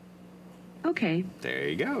 Okay. There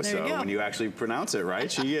you go. So when you actually pronounce it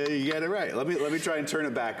right, you get it right. Let me try and turn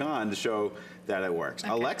it back on to show that it works.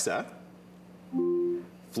 Okay. Alexa,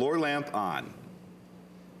 floor lamp on.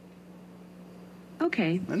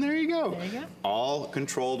 Okay. And there you go. There you go. All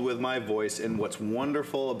controlled with my voice. And what's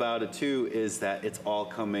wonderful about it too is that it's all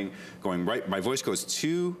going right. My voice goes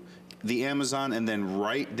to the Amazon and then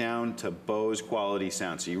right down to Bose quality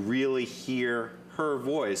sound. So you really hear her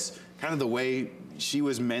voice kind of the way she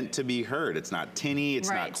was meant to be heard. It's not tinny, it's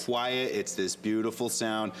not quiet, it's this beautiful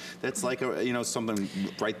sound that's like a, something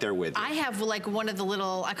right there with you. I have like one of the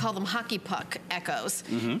little, I call them hockey puck echoes,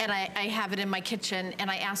 and I have it in my kitchen,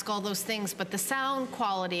 and I ask all those things, but the sound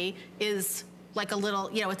quality is like a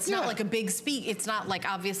little, it's not like a big speak. It's not like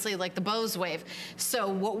obviously like the Bose Wave. So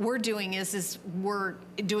what we're doing is we're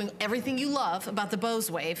doing everything you love about the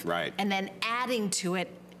Bose Wave, and then adding to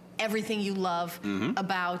it everything you love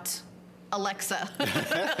about Alexa. I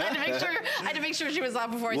had to make sure she was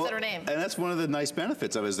on before I said her name. And that's one of the nice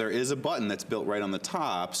benefits of it, is there is a button that's built right on the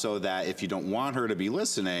top so that if you don't want her to be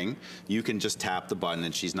listening, you can just tap the button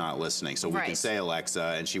and she's not listening. So we can say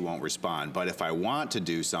Alexa and she won't respond. But if I want to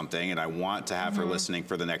do something and I want to have her listening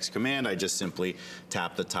for the next command, I just simply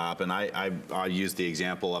tap the top. And I use the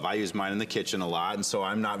example of, I use mine in the kitchen a lot, and so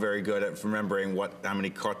I'm not very good at remembering how many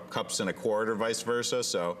cups in a quart or vice versa.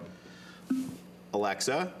 So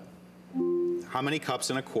Alexa, how many cups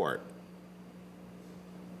in a quart?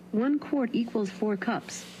 1 quart equals 4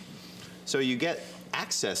 cups. So you get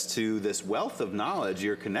access to this wealth of knowledge.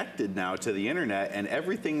 You're connected now to the internet, and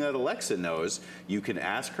everything that Alexa knows, you can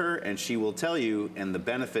ask her and she will tell you. And the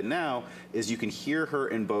benefit now is you can hear her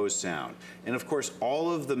in Bose sound. And of course, all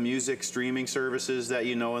of the music streaming services that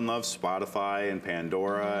you know and love, Spotify and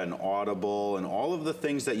Pandora and Audible, and all of the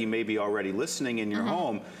things that you may be already listening in your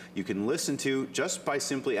home, you can listen to just by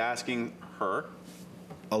simply asking her,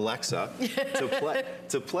 Alexa,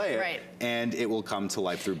 to play it, and it will come to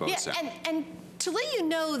life through Bose sound. And to let you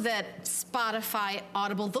know that Spotify,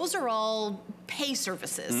 Audible, those are all pay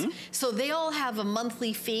services. So they all have a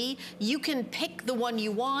monthly fee. You can pick the one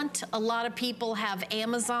you want. A lot of people have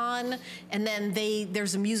Amazon, and then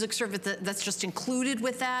there's a music service that's just included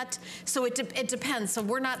with that. So it depends. So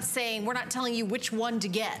we're not telling you which one to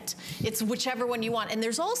get. It's whichever one you want. And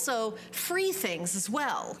there's also free things as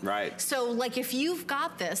well. So like if you've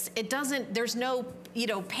got this, there's no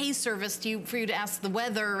pay service for you to ask the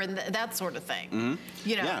weather and that sort of thing.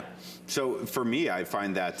 Yeah. So for me, I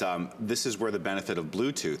find that this is where the benefit of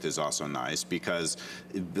Bluetooth is also nice, because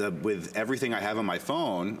with everything I have on my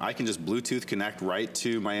phone, I can just Bluetooth connect right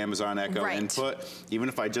to my Amazon Echo input. Even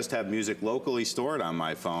if I just have music locally stored on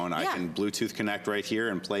my phone, I can Bluetooth connect right here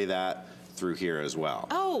and play that through here as well.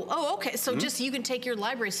 Oh, okay. So just you can take your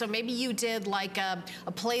library. So maybe you did like a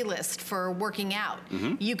playlist for working out.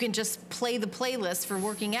 You can just play the playlist for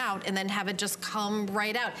working out and then have it just come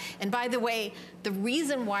right out. And by the way, the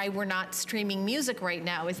reason why we're not streaming music right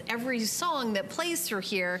now is every song that plays through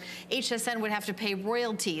here, HSN would have to pay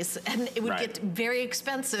royalties, and it would get very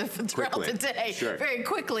expensive throughout the day, very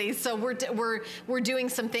quickly. So we're doing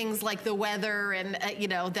some things like the weather and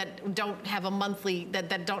that don't have a monthly,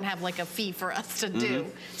 that don't have like a fee for us to do.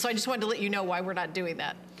 So I just wanted to let you know why we're not doing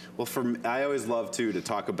that. Well, I always love, too, to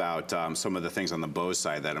talk about some of the things on the Bose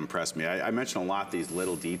side that impressed me. I mentioned a lot these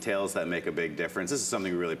little details that make a big difference. This is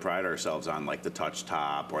something we really pride ourselves on, like the touch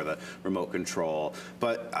top or the remote control.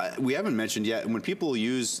 But we haven't mentioned yet, when people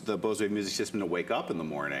use the Bose Wave music system to wake up in the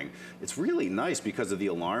morning, it's really nice because of the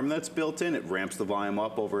alarm that's built in. It ramps the volume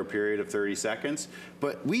up over a period of 30 seconds.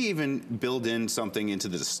 But we even build in something into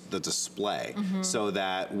the display so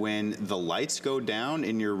that when the lights go down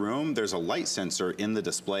in your room, there's a light sensor in the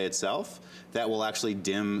display itself that will actually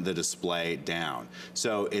dim the display down.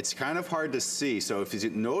 So it's kind of hard to see. So if you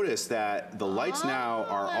notice that the lights now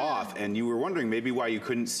are off and you were wondering maybe why you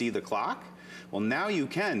couldn't see the clock, well, now you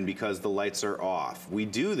can because the lights are off. We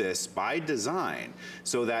do this by design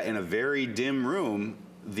so that in a very dim room,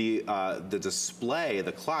 the display,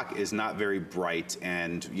 the clock, is not very bright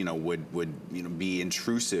and would be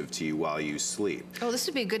intrusive to you while you sleep. Oh, this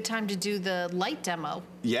would be a good time to do the light demo.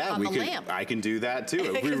 Yeah, on the lamp. I can do that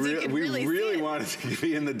too. If we really wanted to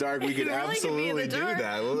be in the dark, we could absolutely do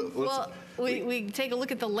that. Well, we take a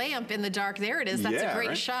look at the lamp in the dark. There it is. That's a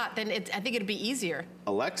great shot. Then I think it'd be easier.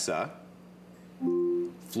 Alexa,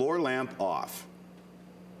 floor lamp off.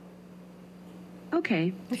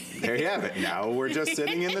 Okay. There you have it. Now we're just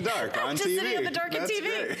sitting in the dark on TV. Sitting in the dark on TV.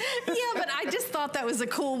 Great. Yeah, but I just thought that was a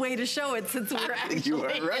cool way to show it since we're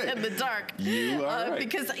actually in the dark. You are right.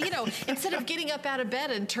 Because, instead of getting up out of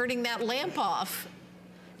bed and turning that lamp off,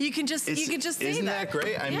 You can just say that. Isn't that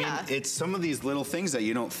great? I mean, it's some of these little things that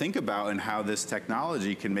you don't think about and how this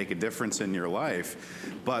technology can make a difference in your life.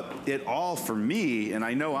 But it all, for me, and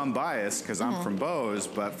I know I'm biased because I'm from Bose,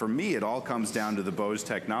 but for me, it all comes down to the Bose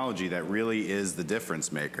technology that really is the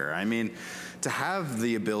difference maker. I mean, to have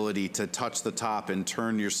the ability to touch the top and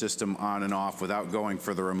turn your system on and off without going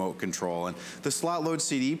for the remote control. And the slot load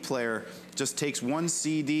CD player just takes one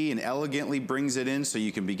CD and elegantly brings it in so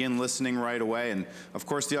you can begin listening right away. And of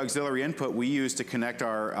course, the auxiliary input we use to connect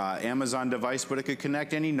our Amazon device, but it could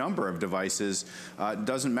connect any number of devices.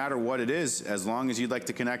 Doesn't matter what it is, as long as you'd like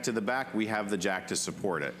to connect to the back, we have the jack to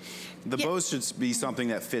support it. The Bose should be something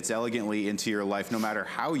that fits elegantly into your life no matter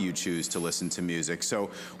how you choose to listen to music. So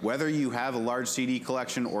whether you have a large CD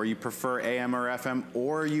collection or you prefer AM or FM,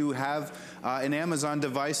 or you have an Amazon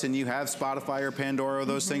device and you have Spotify or Pandora or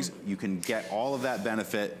those things, you can get all of that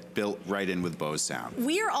benefit built right in with Bose sound.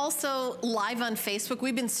 We are also live on Facebook.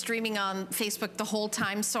 We've been streaming on Facebook the whole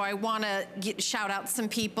time, so I want to shout out some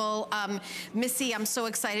people. Missy, I'm so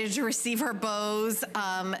excited to receive her Bose.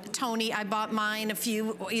 Tony, I bought mine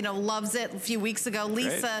loves it a few weeks ago.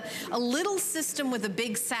 Lisa, a little system with a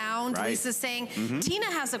big sound. Lisa's saying, Tina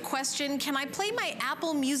has a question. Can I play my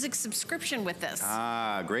Apple Music subscription with this?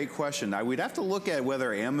 Great question. We'd have to look at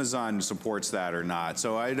whether Amazon supports that or not.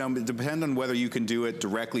 So it depends on whether you can do it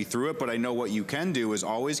directly through it, but I know what you can do is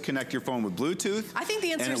always connect your phone with Bluetooth. I think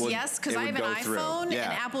the answer is yes, because I have an iPhone and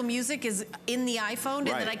Apple Music is in the iPhone, and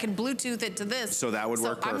then I can Bluetooth it to this. So that would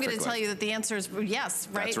work perfectly. I'm going to tell you that the answer is yes,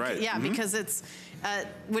 right? That's right. Yeah, because it's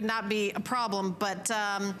would not be a problem. But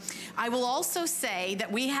I will also say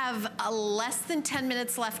that we have less than 10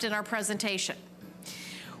 minutes left in our presentation.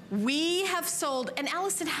 We have sold, and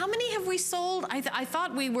Allison, how many have we sold? I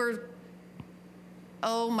thought we were,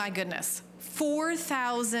 oh my goodness,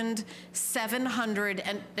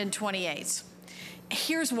 4,728.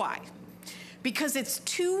 Here's why. Because it's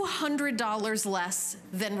 $200 less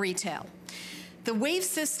than retail. The Wave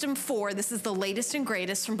System 4, this is the latest and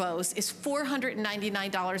greatest from Bose, is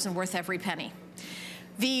 $499 and worth every penny.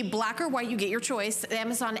 The black or white, you get your choice. The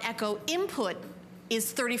Amazon Echo Input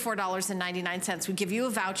is $34.99. We give you a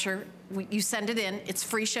voucher. You send it in. It's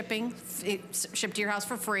free shipping. It's shipped to your house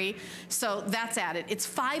for free. So that's added. It's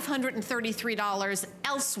 $533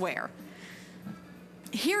 elsewhere.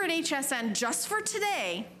 Here at HSN, just for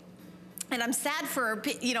today, and I'm sad for,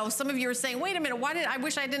 some of you are saying, wait a minute, I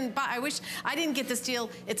wish I didn't get this deal.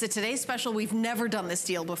 It's a today special. We've never done this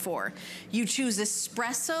deal before. You choose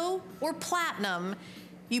espresso or platinum.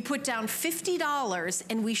 You put down $50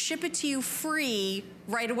 and we ship it to you free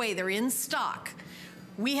right away. They're in stock.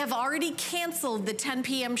 We have already canceled the 10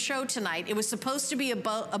 p.m. show tonight. It was supposed to be a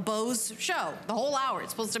Bose show, the whole hour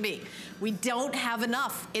it's supposed to be. We don't have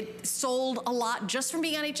enough. It sold a lot just from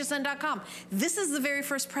being on hsn.com. This is the very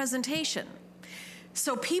first presentation.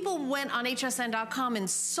 So people went on hsn.com and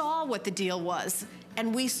saw what the deal was,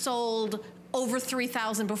 and we sold over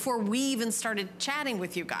 3,000 before we even started chatting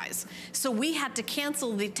with you guys. So we had to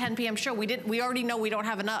cancel the 10 p.m. show. We already know we don't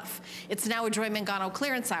have enough. It's now a Joy Mangano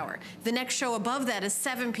clearance hour. The next show above that is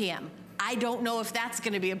 7 p.m. I don't know if that's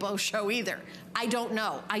gonna be a Bose show either. I don't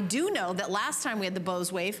know. I do know that last time we had the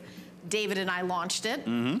Bose Wave, David and I launched it.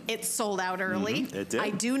 It sold out early. It did. I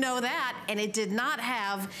do know that, and it did not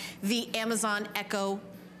have the Amazon Echo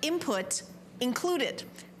Input included.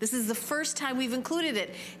 This is the first time we've included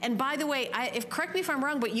it. And by the way, correct me if I'm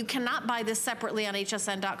wrong, but you cannot buy this separately on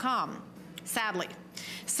hsn.com, sadly.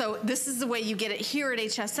 So this is the way you get it here at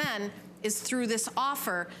HSN, is through this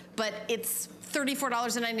offer, but it's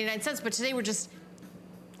 $34.99, but today we're just,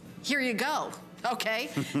 here you go, okay?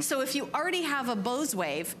 So if you already have a Bose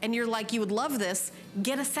Wave and you're like, you would love this,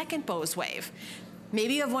 get a second Bose Wave.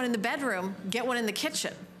 Maybe you have one in the bedroom, get one in the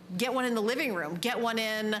kitchen. Get one in the living room, get one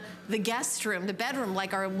in the guest room, the bedroom,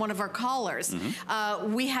 like one of our callers.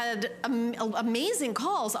 We had amazing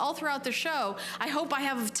calls all throughout the show. I hope I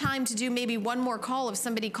have time to do maybe one more call if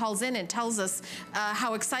somebody calls in and tells us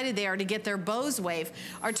how excited they are to get their Bose Wave.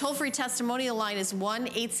 Our toll-free testimonial line is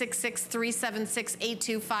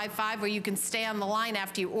 1-866-376-8255, or you can stay on the line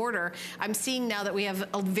after you order. I'm seeing now that we have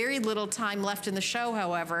a very little time left in the show,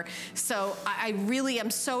 however. So I really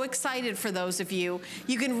am so excited for those of you.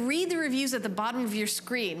 You can read the reviews at the bottom of your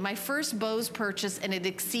screen. My first Bose purchase, and it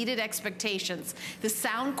exceeded expectations. The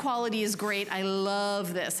sound quality is great. I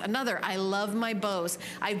love this. Another, I love my Bose.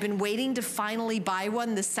 I've been waiting to finally buy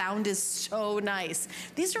one. The sound is so nice.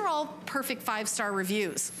 These are all perfect 5-star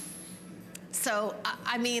reviews. So,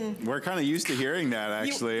 I mean... We're kind of used to hearing that,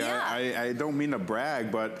 actually. Yeah. I don't mean to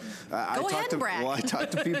brag, but I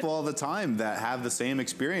talk to people all the time that have the same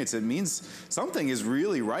experience. It means something is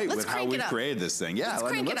really right with how we created this thing. Yeah,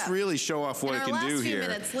 let's really show off what it can do here.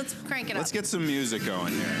 Minutes, let's crank it up. Let's get some music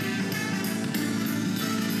going here.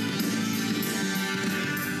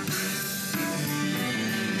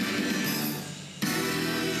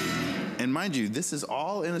 And mind you, this is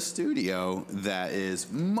all in a studio that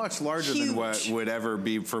is much larger than what would ever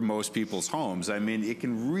be for most people's homes. I mean, it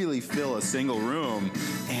can really fill a single room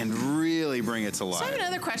and really bring it to life. So I have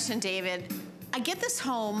another question, David. I get this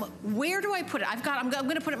home, where do I put it? I'm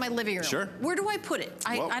going to put it in my living room. Sure. Where do I put it?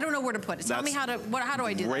 I don't know where to put it. Tell me how do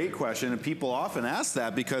I do that? Great question, and people often ask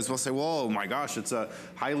that because they'll say, well, oh my gosh, it's a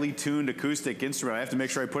highly tuned acoustic instrument. I have to make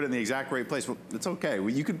sure I put it in the exact right place. Well, it's okay.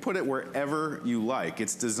 You can put it wherever you like.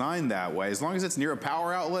 It's designed that way. As long as it's near a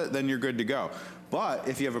power outlet, then you're good to go. But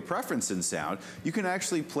if you have a preference in sound, you can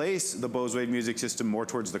actually place the Bose Wave music system more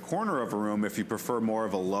towards the corner of a room if you prefer more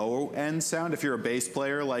of a low-end sound. If you're a bass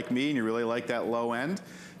player like me and you really like that low end,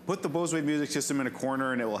 put the Bose Wave music system in a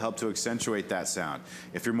corner and it will help to accentuate that sound.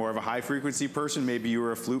 If you're more of a high-frequency person, maybe you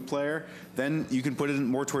were a flute player, then you can put it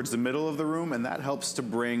more towards the middle of the room, and that helps to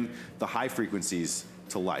bring the high frequencies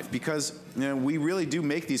to life. Because we really do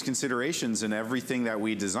make these considerations in everything that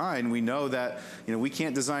we design. We know that we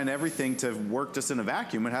can't design everything to work just in a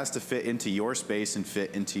vacuum. It has to fit into your space and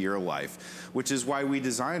fit into your life, which is why we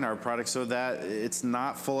design our product so that it's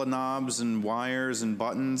not full of knobs and wires and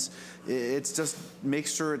buttons. It's just make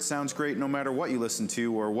sure it sounds great no matter what you listen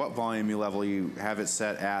to or what volume level you have it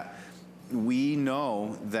set at. We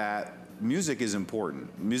know that music is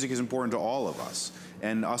important. Music is important to all of us.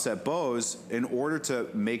 And us at Bose, in order to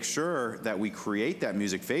make sure that we create that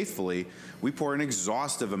music faithfully, we pour an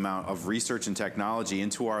exhaustive amount of research and technology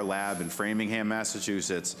into our lab in Framingham,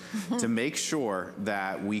 Massachusetts, to make sure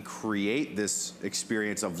that we create this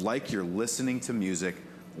experience of like you're listening to music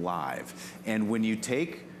live. And when you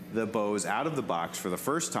take the Bose out of the box for the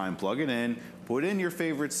first time, plug it in, put in your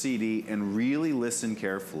favorite CD, and really listen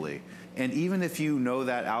carefully. And even if you know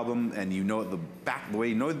that album and you know it the way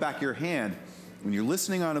you know the back of your hand, when you're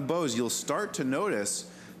listening on a Bose, you'll start to notice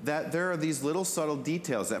that there are these little subtle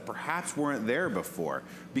details that perhaps weren't there before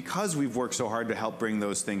because we've worked so hard to help bring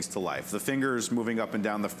those things to life. The fingers moving up and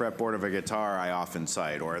down the fretboard of a guitar I often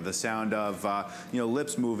cite, or the sound of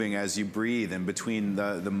lips moving as you breathe in between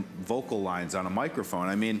the vocal lines on a microphone.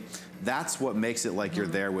 I mean, that's what makes it like you're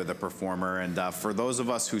there with a performer. And for those of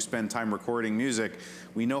us who spend time recording music,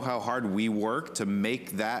 we know how hard we work to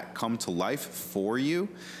make that come to life for you.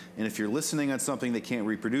 And if you're listening on something that can't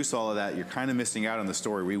reproduce all of that, you're kind of missing out on the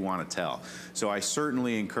story we want to tell. So I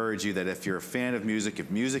certainly encourage you that if you're a fan of music,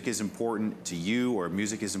 if music is important to you or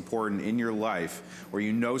music is important in your life, or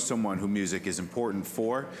you know someone who music is important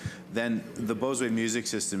for, then the Bose Wave music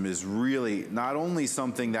system is really not only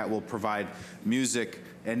something that will provide music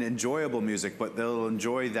and enjoyable music, but they'll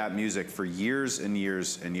enjoy that music for years and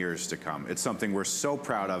years and years to come. It's something we're so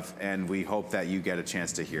proud of, and we hope that you get a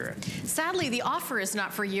chance to hear it. Sadly, the offer is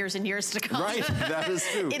not for years and years to come. Right, that is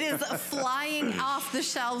true. It is flying off the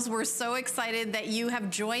shelves. We're so excited that you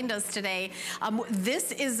have joined us today.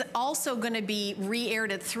 This is also going to be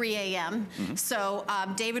re-aired at 3 a.m. So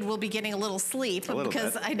David will be getting a little sleep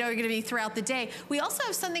because I know you're going to be throughout the day. We also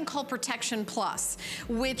have something called Protection Plus,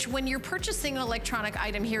 which when you're purchasing an electronic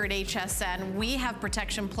item here at HSN, we have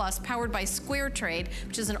Protection Plus powered by Square Trade,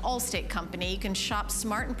 which is an Allstate company. You can shop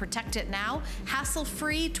smart and protect it now.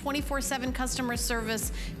 Hassle-free, 24/7 customer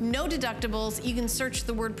service, no deductibles. You can search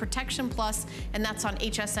the word Protection Plus, and that's on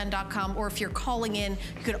hsn.com. Or if you're calling in,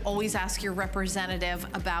 you could always ask your representative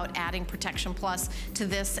about adding Protection Plus to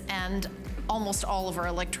this and almost all of our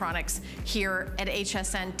electronics here at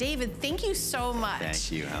HSN. David, thank you so much.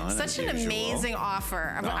 Thank you, Helen. Such an amazing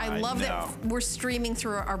offer. I love that we're streaming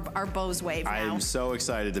through our Bose Wave now. I'm so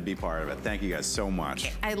excited to be part of it. Thank you guys so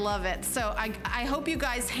much. I love it. So I hope you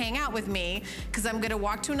guys hang out with me because I'm going to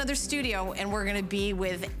walk to another studio and we're going to be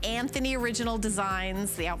with Anthony Original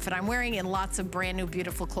Designs, the outfit I'm wearing, and lots of brand new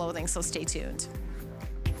beautiful clothing. So stay tuned.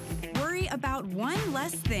 Worry about one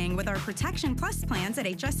less thing with our Protection Plus plans at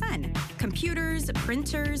HSN. Computers,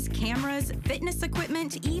 printers, cameras, fitness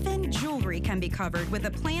equipment, even jewelry can be covered with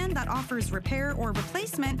a plan that offers repair or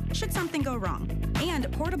replacement should something go wrong.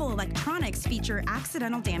 And portable electronics feature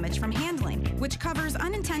accidental damage from handling, which covers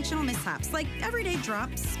unintentional mishaps like everyday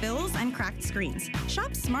drops, spills, and cracked screens.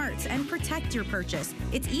 Shop smart and protect your purchase.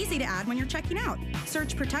 It's easy to add when you're checking out.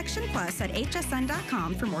 Search Protection Plus at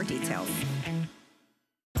hsn.com for more details.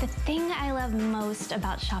 The thing I love most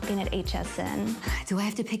about shopping at HSN. Do I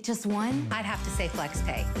have to pick just one? I'd have to say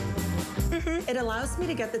FlexPay. It allows me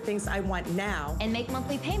to get the things I want now and make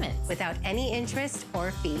monthly payments without any interest or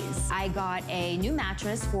fees. I got a new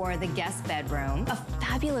mattress for the guest bedroom, A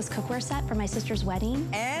fabulous cookware set for my sister's wedding.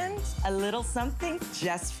 and a little something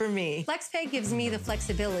just for me. FlexPay gives me the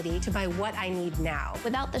flexibility to buy what I need now.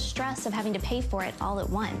 Without the stress of having to pay for it all at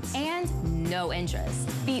once. and no interest.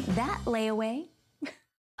 Beat that layaway.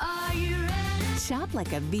 Shop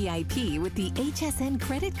like a VIP with the HSN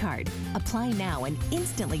credit card. Apply now and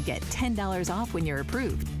instantly get $10 off when you're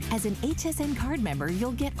approved. As an HSN card member,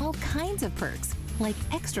 you'll get all kinds of perks, like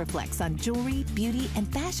extra flex on jewelry, beauty,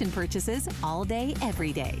 and fashion purchases all day,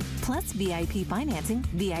 every day. Plus VIP financing,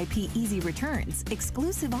 VIP easy returns,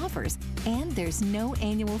 exclusive offers, and there's no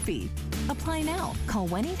annual fee. Apply now. Call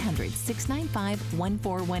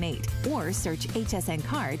 1-800-695-1418 or search HSN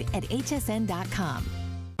card at hsn.com.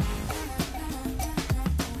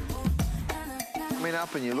 Coming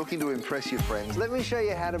up and you're looking to impress your friends, let me show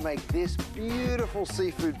you how to make this beautiful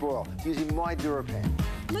seafood broil using my DuraPan.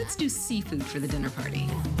 Let's do seafood for the dinner party.